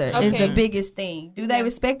each other? Is the Okay. biggest thing. Do they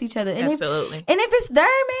respect each other? And Absolutely. If it's there,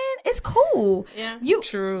 man, it's cool. Yeah.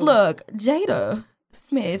 True. Look, Jada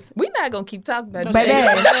Smith. We're not gonna keep talking about Baby,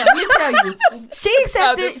 Jada. let me tell you, she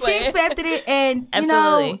accepted. just She playing. accepted it, and you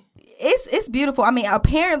know, Absolutely. it's beautiful. I mean,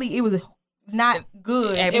 apparently, it was not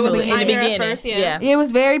good. It was Absolutely. in the beginning. beginning. First, yeah. It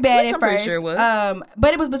was very bad Which at I'm pretty first. sure it was.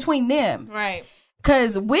 But it was between them. Right.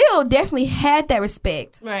 Because Will definitely had that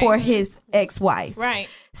respect Right. for his ex-wife. Right.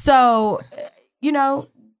 So, you know,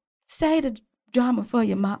 say the drama for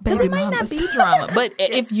your mom. Because Baby it might mamas. not be drama, but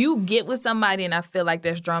if you get with somebody and I feel like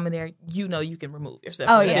there's drama there, you know you can remove yourself.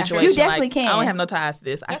 Oh, from the yeah. situation. You definitely Like, can. I don't have no ties to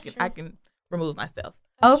this. That's I can remove myself.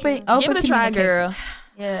 Open Give it a try, communication. girl.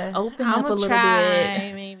 Yeah. Open I'm up a gonna little try,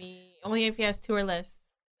 bit. maybe. Only if he has 2 or less.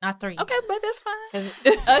 Not 3. Okay, but that's fine.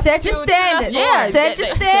 Set your standards. Yeah, Set your Set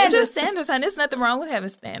your standards. standards, and there's nothing wrong with having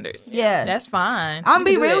standards. Yeah. That's fine. I'm You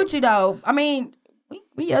be can do real it. with you, though. I mean,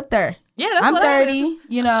 we up there. Yeah, that's I'm what I 30, said.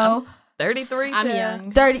 you know. 33. I'm child.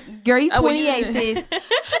 young. 30. Girl, you Oh, well, 28, you- sis. Look,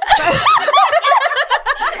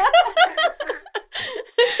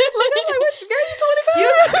 I'm like, what? Girl, you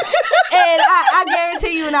 25? And I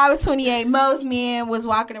guarantee you, when I was 28, most men was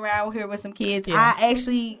walking around here with some kids. Yeah. I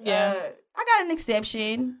actually, Yeah. I got an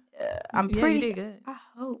exception. I'm Yeah, pretty. you did good. I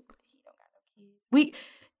hope he don't got no kids.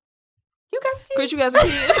 You got some kids. Chris, you got some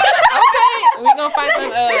kids. Okay. We're going to find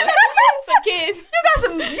some kids.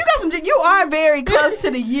 You got some. You are very close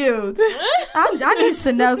to the youth. I need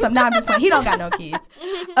to know something. No, I'm just playing. He don't got no kids.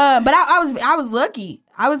 But I was lucky.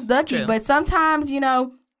 I was lucky. True. But sometimes, you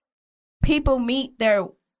know, people meet their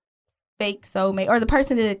fake soulmate or the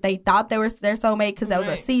person that they thought they were their soulmate because that was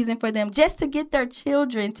a Right. season for them, just to get their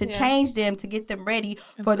children, to Yeah. change them, to get them ready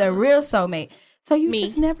for their real soulmate. So you Me.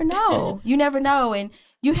 just never know. You never know, and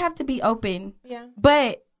you have to be open, Yeah.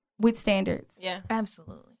 but with standards. Yeah.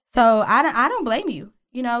 Absolutely. So I don't blame you.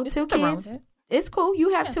 You know, There's 2 nothing wrong kids. with It's cool. You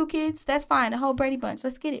have Yeah. 2 kids. That's fine. The whole Brady bunch.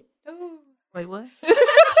 Let's get it. Wait, what?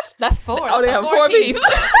 That's 4. Oh, they That's have a 4 piece. piece.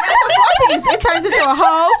 It turns into a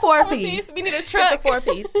whole 4 piece. We need a truck. 4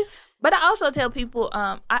 piece. But I also tell people,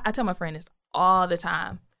 I tell my friend this all the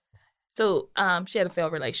time. So she had a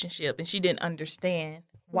failed relationship and she didn't understand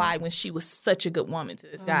why when she was such a good woman to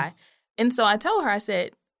this guy. And so I told her, I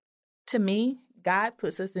said, to me, God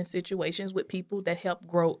puts us in situations with people that help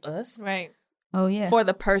grow us Right. Oh yeah. for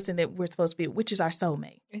the person that we're supposed to be, which is our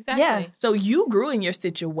soulmate. Exactly. Yeah. So you grew in your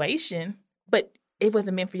situation, but it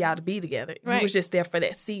wasn't meant for y'all to be together. You Right. was just there for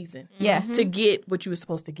that season Yeah. to get what you were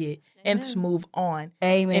supposed to get and just move on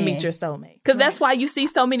Amen. and meet your soulmate. Because that's why you see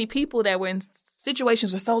so many people that were in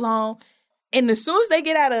situations for so long, and as soon as they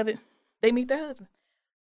get out of it, they meet their husband.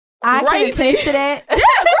 I can Crazy. attest to that.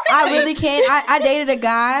 I really can. I dated a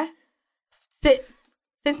guy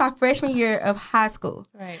since my freshman year of high school.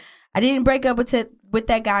 Right. I didn't break up with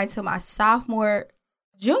that guy until my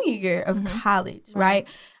junior year of college, right?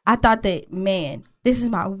 I thought that, man, this is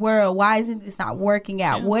my world. Why isn't this not working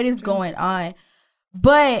out? Yeah, what is going on?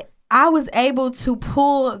 But I was able to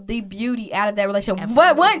pull the beauty out of that relationship. Absolutely.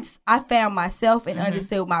 But once I found myself and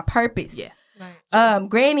understood my purpose. Yeah. Right.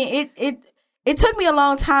 Granted, it took me a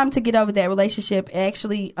long time to get over that relationship. It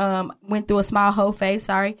actually went through a small hoe phase.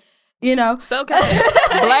 Sorry. You know, so okay.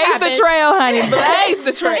 Blaze the trail, honey. Blaze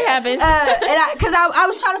the trail. It happens. Because I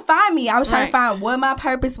was trying to find me. I was trying to find what my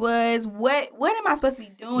purpose was. What am I supposed to be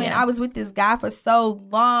doing? Yeah. I was with this guy for so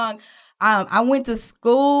long. I went to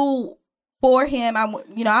school for him.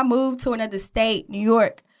 I moved to another state, New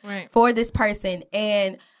York, for this person.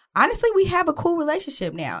 And honestly, we have a cool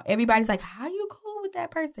relationship now. Everybody's like, "How you cool with that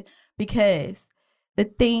person?" Because the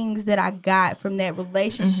things that I got from that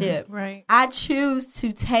relationship, I choose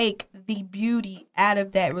to take the beauty out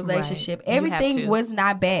of that relationship. Everything was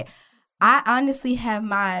not bad. I honestly have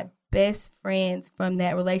my best friends from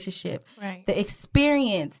that relationship. The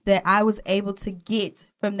experience that I was able to get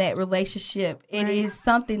from that relationship, it is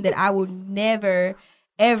something that I will never,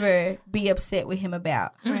 ever be upset with him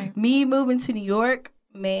about. Me moving to New York,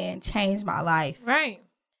 man, changed my life.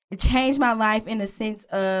 It changed my life in the sense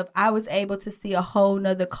of I was able to see a whole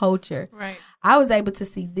nother culture. I was able to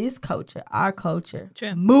see this culture, our culture,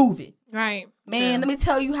 moving. Man, let me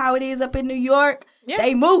tell you how it is up in New York.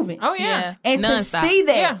 They moving. Oh, yeah. And non-stop.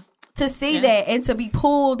 To see that, that and to be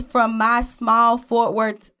pulled from my small Fort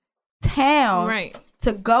Worth town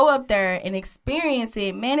to go up there and experience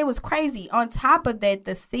it, man, it was crazy. On top of that,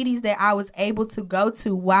 the cities that I was able to go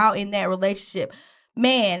to while in that relationship,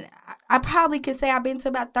 man, I probably could say I've been to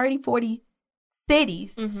about 30, 40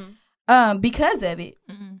 cities because of it.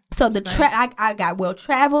 So I got well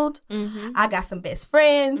traveled. I got some best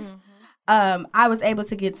friends. I was able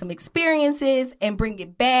to get some experiences and bring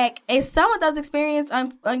it back. And some of those experiences,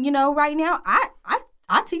 right now,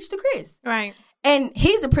 I teach to Chris. And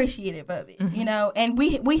he's appreciative of it, and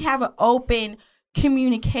we have an open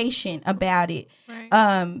communication about it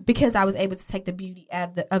because I was able to take the beauty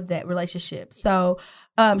out of that relationship. So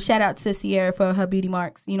shout out to Sierra for her beauty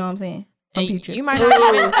marks. You know what I'm saying? You might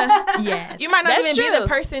not even, you might not even be the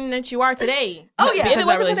person that you are today. Oh yeah, it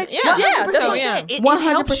wasn't that's what I'm saying. It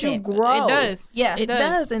 100% you grow. It does. Yeah, it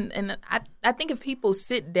does. And I think if people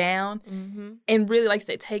sit down and really, like I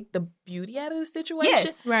said, take the beauty out of the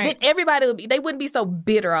situation, then everybody they wouldn't be so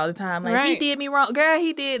bitter all the time. Like he did me wrong, girl.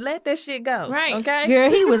 He did. Let that shit go. Okay, girl.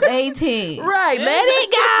 He was 18. Let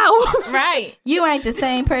it go. You ain't the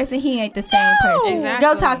same person. He ain't the same person. Exactly.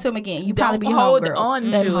 Go talk to him again. You probably be hold homegirls on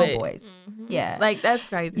and to homeboys. it. Yeah, like that's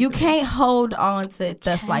crazy. You can't hold on to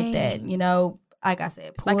stuff like that. Like I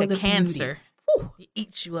said, it's like a cancer. It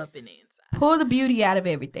eats you up in the inside. Pull the beauty out of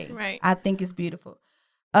everything. I think it's beautiful.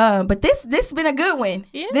 But this has been a good one.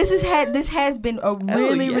 Yeah. This has been a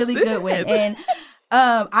really really good one, and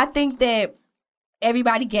I think that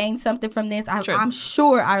everybody gained something from this. I'm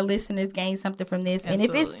sure our listeners gained something from this, and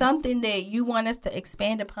if it's something that you want us to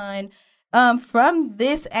expand upon. From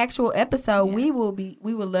this actual episode, we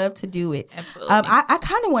would love to do it. Absolutely. I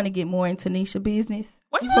kind of want to get more into Nisha business.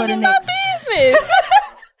 What you want to get my business?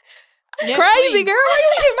 Crazy girl, why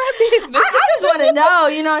you get my business? I just want to know,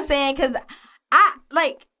 you know what I'm saying? Because I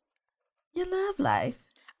like your love life.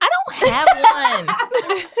 I don't have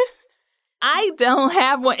one. I don't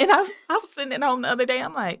have one. And I was sitting at home the other day.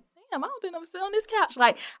 I'm like, damn, I don't think I'm still on this couch.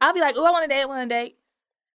 Like, I'll be like, oh, I want a date.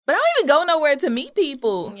 But I don't even go nowhere to meet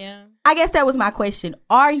people. Yeah. I guess that was my question.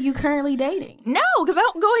 Are you currently dating? No, because I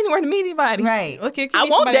don't go anywhere to meet anybody. Right. Okay, I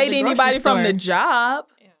won't date anybody from the job.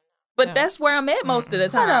 Yeah. But that's where I'm at most of the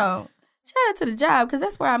time. Hold on. Shout out to the job, because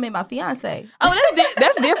that's where I met my fiance. Oh,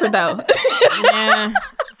 that's different, though. Yeah.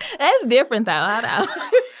 That's different, though. I know.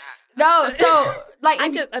 No, so, like... I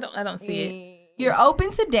don't see it. You're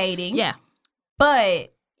open to dating. Yeah.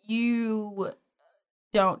 But you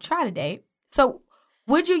don't try to date. So...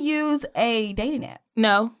 Would you use a dating app?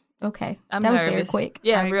 No. Okay. I'm that nervous. Was very quick.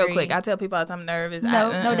 Yeah, real quick. I tell people all the time I'm nervous.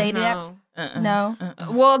 No dating apps? No.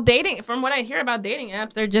 Well, dating, from what I hear about dating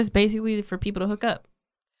apps, they're just basically for people to hook up.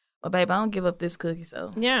 Well, babe, I don't give up this cookie,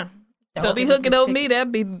 so. Yeah. So be hooking up me,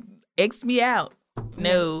 that'd be X me out.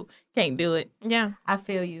 No, can't do it. Yeah. I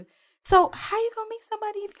feel you. So how you gonna meet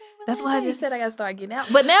somebody if you ain't That's why I just said I gotta start getting out.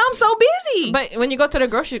 But now I'm so busy. But when you go to the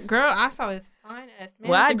grocery, girl, I saw this fine ass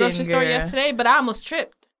man at the grocery store yesterday, but I almost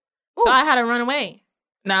tripped. Ooh. So I had to run away.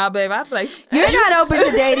 Nah, babe, I like you're not open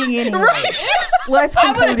to dating anyway. Let's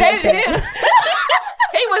conclude that.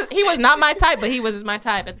 He was not my type, but he was my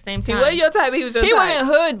type at the same time. He was your type, but he was your type. He wasn't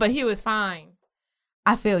hood, but he was fine.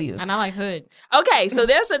 I feel you. And I like hood. Okay, so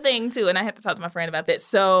that's the thing too, and I have to talk to my friend about that.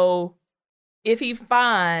 So if he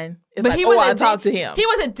fine, it's but like, he was I'll talk to him. He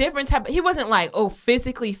was a different type. He wasn't like,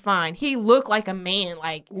 physically fine. He looked like a man.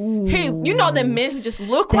 Like, the men who just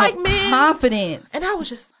look like men. Confidence. And I was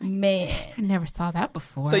just like, man, I never saw that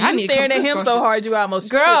before. So you staring at him so hard you almost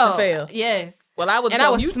tripped and fell. Yes. Well, I was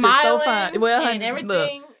smiling just so fine. Well, and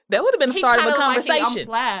everything. Look, that would have been the start of a conversation. Like he almost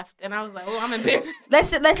laughed, and I was like, I'm embarrassed. Let's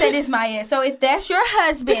say this, Maya. So if that's your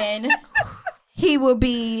husband, he will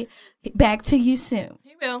be back to you soon.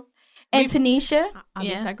 He will. And Tanisha, I'll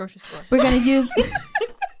be at that grocery store. We're gonna use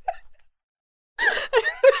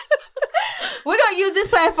this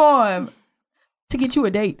platform to get you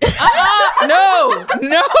a date. No.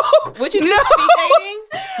 Would you do speed dating?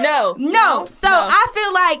 No. So I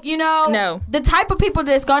feel like, the type of people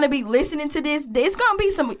that's going to be listening to this, it's going to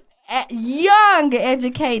be some young,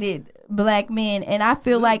 educated black men. And I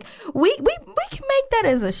feel like we can make that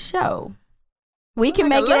as a show. We can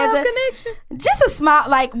make it as a connection. Just a small,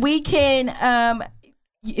 like we can,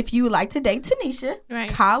 if you would like to date Tanisha,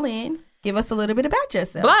 call in. Give us a little bit about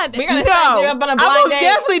yourself. Blind. We're gonna set you up on a blind date.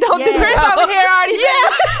 Definitely don't do Chris over here already.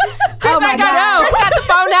 Oh my God. Chris got the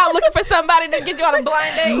phone out looking for somebody to get you on a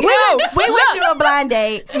blind date. We went through a blind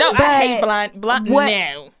date. No, I hate blind.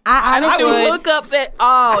 No. I honestly would hookups at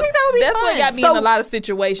all. I think that would be That's fun. what got me in a lot of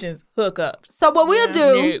situations. Hookups. So what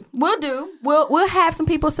we'll have some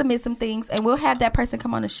people submit some things, and we'll have that person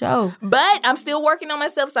come on the show. But I'm still working on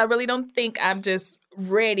myself, so I really don't think I'm just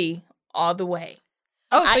ready all the way.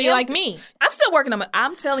 Oh, so you like me? I'm still working on it.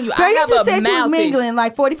 I'm telling you, Girl, I have you just a said you was mouthpiece. mingling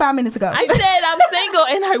like 45 minutes ago. I said I'm single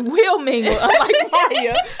and I will mingle, unlike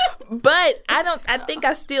Maya. But I think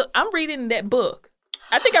I'm reading that book.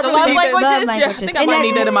 I think I really love need languages. that. Love languages. I think I might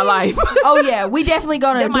need that in my life. Oh yeah, we definitely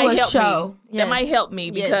gonna do a show. That might help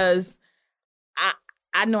me because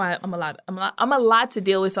I know I'm a lot to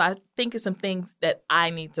deal with. So I think it's some things that I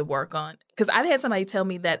need to work on. Because I've had somebody tell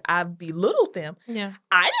me that I've belittled them. Yeah,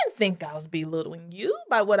 I didn't think I was belittling you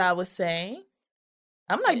by what I was saying.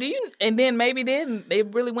 I'm like, do you? And then maybe they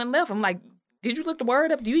really went left. I'm like, did you look the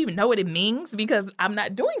word up? Do you even know what it means? Because I'm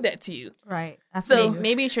not doing that to you. Right. So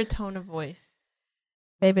maybe it's your tone of voice.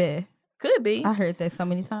 Baby. Could be. I heard that so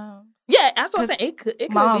many times. Yeah, that's what I'm saying. It could be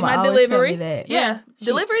my delivery.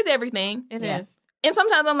 Delivery is everything. It is. And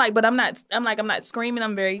sometimes I'm like, but I'm not screaming.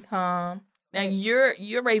 I'm very calm. Now you're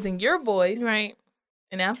raising your voice. Right.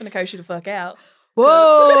 And now I'm finna curse you the fuck out. Whoa.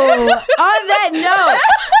 On that note,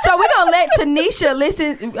 so we're going to let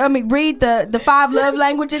Tanisha read the 5 love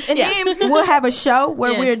languages. And then we'll have a show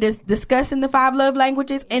where we're discussing the 5 love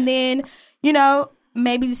languages. And then,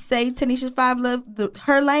 maybe say Tanisha's 5 love,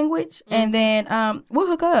 her language. And then we'll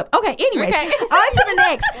hook up. Okay, anyway. Okay. On to the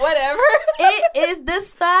next. Whatever. It is the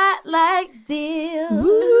Spotlight Deal.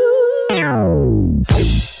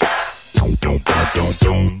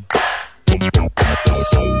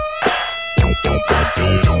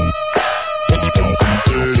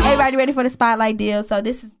 Everybody ready for the Spotlight Deal? So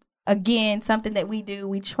this is, again, something that we do.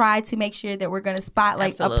 We try to make sure that we're going to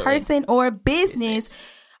spotlight a person or a business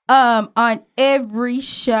on every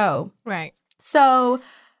show. Right. So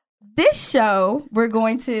this show, we're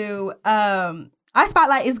going to, our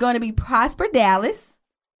spotlight is going to be Prosper Dallas.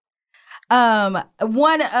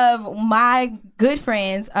 One of my good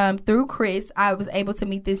friends, through Chris, I was able to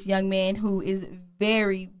meet this young man who is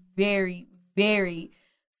very, very, very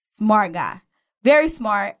smart guy. Very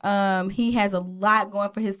smart. He has a lot going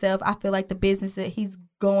for himself. I feel like the business that he's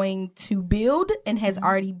going to build and has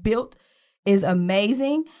already built is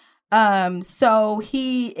amazing. So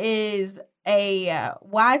he is he does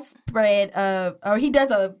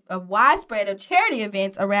a widespread of charity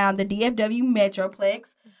events around the DFW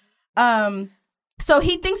Metroplex. So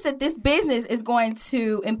he thinks that this business is going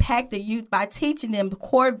to impact the youth by teaching them the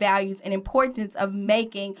core values and importance of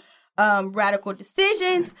making radical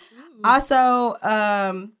decisions. Also,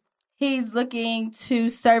 he's looking to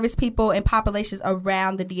service people and populations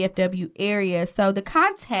around the DFW area. So the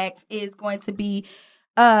contact is going to be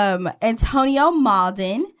Antonio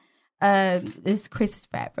Malden. This is Chris's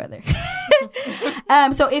frat brother.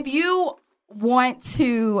 So if you want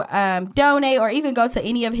to donate or even go to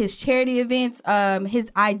any of his charity events,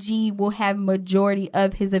 his IG will have majority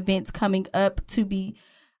of his events coming up to be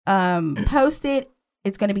posted.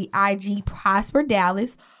 It's going to be IG Prosper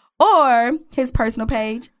Dallas or his personal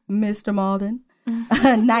page, Mr. Malden,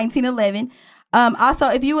 1911. Also,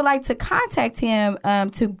 if you would like to contact him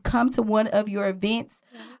to come to one of your events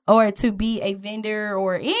or to be a vendor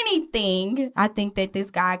or anything, I think that this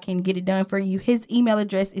guy can get it done for you. His email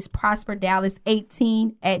address is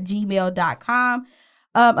prosperdallas18@gmail.com.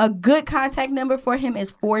 A good contact number for him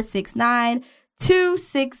is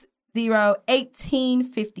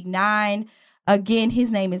 469-260-1859. Again,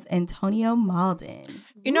 his name is Antonio Malden.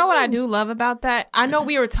 You know what I do love about that? I know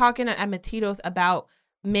we were talking at Matitos about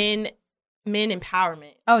men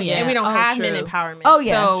empowerment. Oh yeah, and we don't have men empowerment. Oh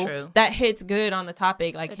yeah, so true. That hits good on the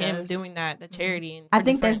topic, like him doing that, the charity. And I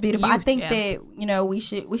think that's beautiful. youth. I think that we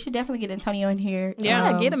should definitely get Antonio in here.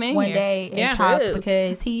 Yeah, get him in one here day and talk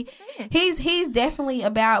because he's definitely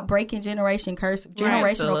about breaking generational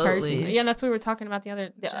curses. Yeah, and that's what we were talking about the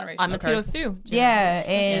other on Matitos too. Yeah,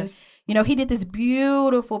 and he did this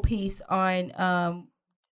beautiful piece on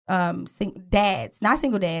dads, not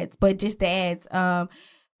single dads, but just dads.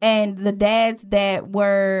 And the dads that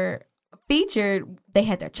were featured, they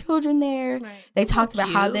had their children there. Right. They talked about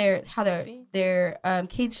how their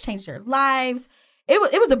kids changed their lives. It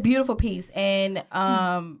was a beautiful piece, and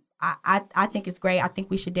I think it's great. I think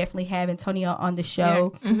we should definitely have Antonio on the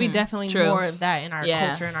show. Yeah, we definitely need more of that in our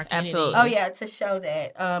culture and our community. Absolutely. Oh yeah, to show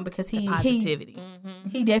that because he positivity.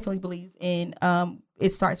 He definitely believes in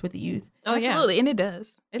it starts with the youth. Oh yeah, absolutely, and it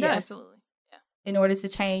does. It does. Absolutely. In order to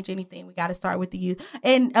change anything, we got to start with the youth,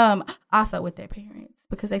 and also with their parents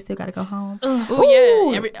because they still got to go home. Oh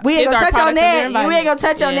yeah, we ain't gonna touch on that. We ain't gonna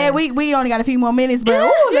touch on that. We only got a few more minutes,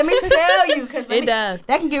 but let me tell you, because it does.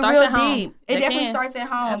 That can get starts real deep. It definitely starts at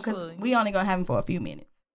home because we only gonna have them for a few minutes,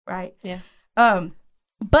 right? Yeah.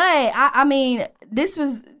 But I mean, this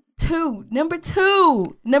was number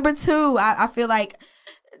two. I feel like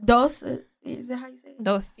those. Is that how you say it?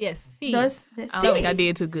 Dos, yes. Sí. I don't think I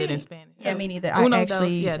did too good in Spanish. Yeah, me neither. I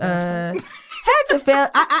actually had to fail.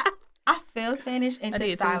 I failed Spanish and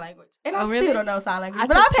took sign language. And I still don't know sign language.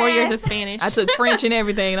 But I took 4 years of Spanish. I took French and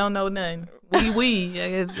everything. Don't know nothing. Oui. I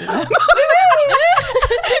guess.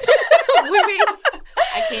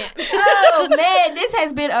 I can't. Oh man, this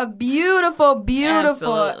has been a beautiful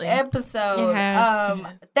Absolutely. episode. It has.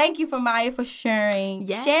 Thank you for Maya for sharing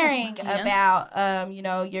about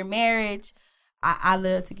your marriage. I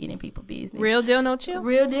love to get in people's business. Real deal, no chill.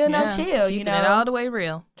 Real deal, no chill. Keeping it all the way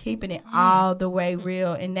real. Keeping it all the way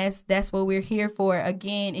real, and that's what we're here for.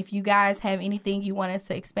 Again, if you guys have anything you want us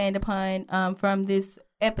to expand upon from this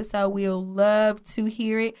episode, we'll love to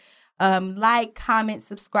hear it. Like, comment,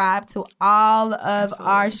 subscribe to all of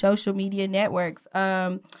our social media networks.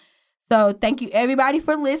 So thank you everybody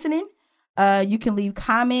for listening. You can leave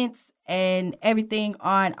comments and everything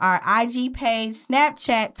on our IG page,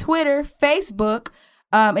 Snapchat, Twitter, Facebook.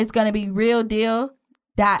 It's going to be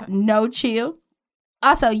realdeal.nochill.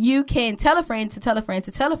 Also, you can tell a friend to tell a friend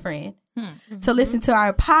to tell a friend to listen to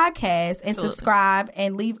our podcast and subscribe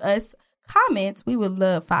and leave us comments. We would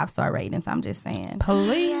love 5-star ratings. I'm just saying.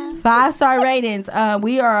 Please. 5-star ratings.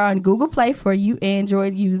 We are on Google Play for you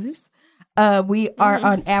Android users. We are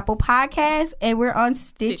on Apple Podcasts and we're on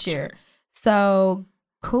Stitcher. So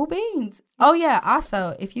cool beans. Oh yeah.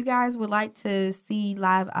 Also, if you guys would like to see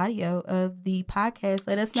live audio of the podcast,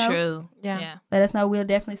 let us know. True. Yeah. Let us know. We'll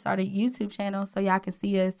definitely start a YouTube channel so y'all can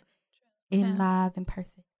see us live in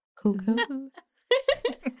person. Cool.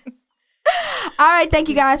 All right. Thank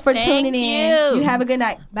you guys for tuning in. You have a good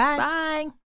night. Bye. Bye.